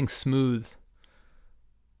me something smooth.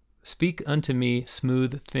 Speak unto me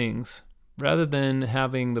smooth things, rather than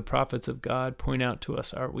having the prophets of God point out to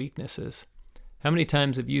us our weaknesses. How many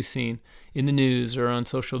times have you seen in the news or on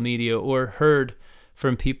social media or heard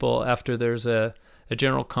from people after there's a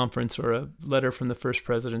general conference or a letter from the first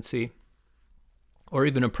presidency or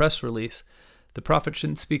even a press release, the prophet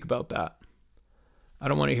shouldn't speak about that? I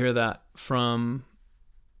don't want to hear that from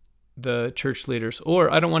the church leaders,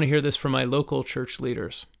 or I don't want to hear this from my local church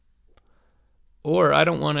leaders. Or I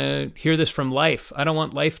don't want to hear this from life. I don't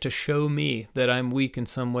want life to show me that I'm weak in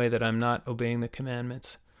some way, that I'm not obeying the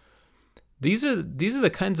commandments. These are the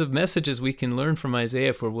kinds of messages we can learn from Isaiah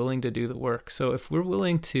if we're willing to do the work. So if we're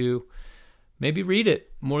willing to maybe read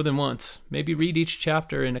it more than once, maybe read each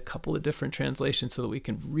chapter in a couple of different translations so that we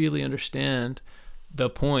can really understand the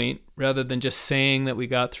point rather than just saying that we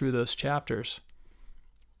got through those chapters,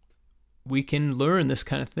 we can learn this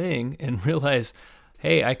kind of thing and realize,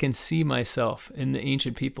 hey, I can see myself in the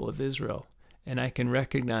ancient people of Israel, and I can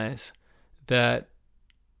recognize that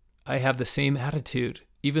I have the same attitude,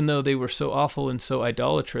 even though they were so awful and so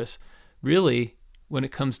idolatrous. Really, when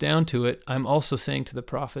it comes down to it, I'm also saying to the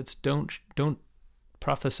prophets, don't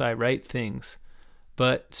prophesy right things,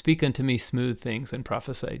 but speak unto me smooth things and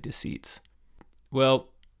prophesy deceits. Well,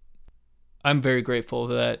 I'm very grateful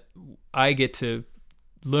that I get to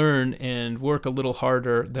learn and work a little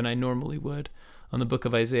harder than I normally would on the book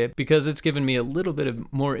of Isaiah, because it's given me a little bit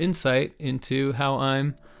of more insight into how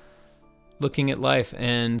I'm looking at life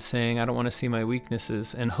and saying, I don't want to see my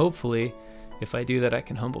weaknesses. And hopefully, if I do that, I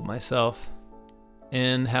can humble myself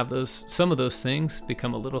and have some of those things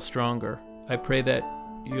become a little stronger. I pray that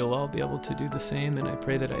you'll all be able to do the same, and I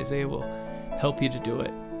pray that Isaiah will help you to do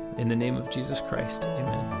it. In the name of Jesus Christ,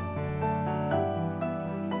 amen.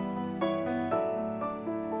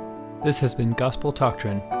 This has been Gospel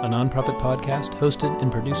Doctrine, a nonprofit podcast hosted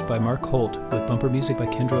and produced by Mark Holt with bumper music by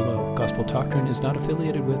Kendra Lowe. Gospel Doctrine is not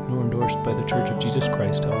affiliated with nor endorsed by The Church of Jesus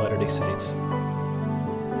Christ of Latter-day Saints.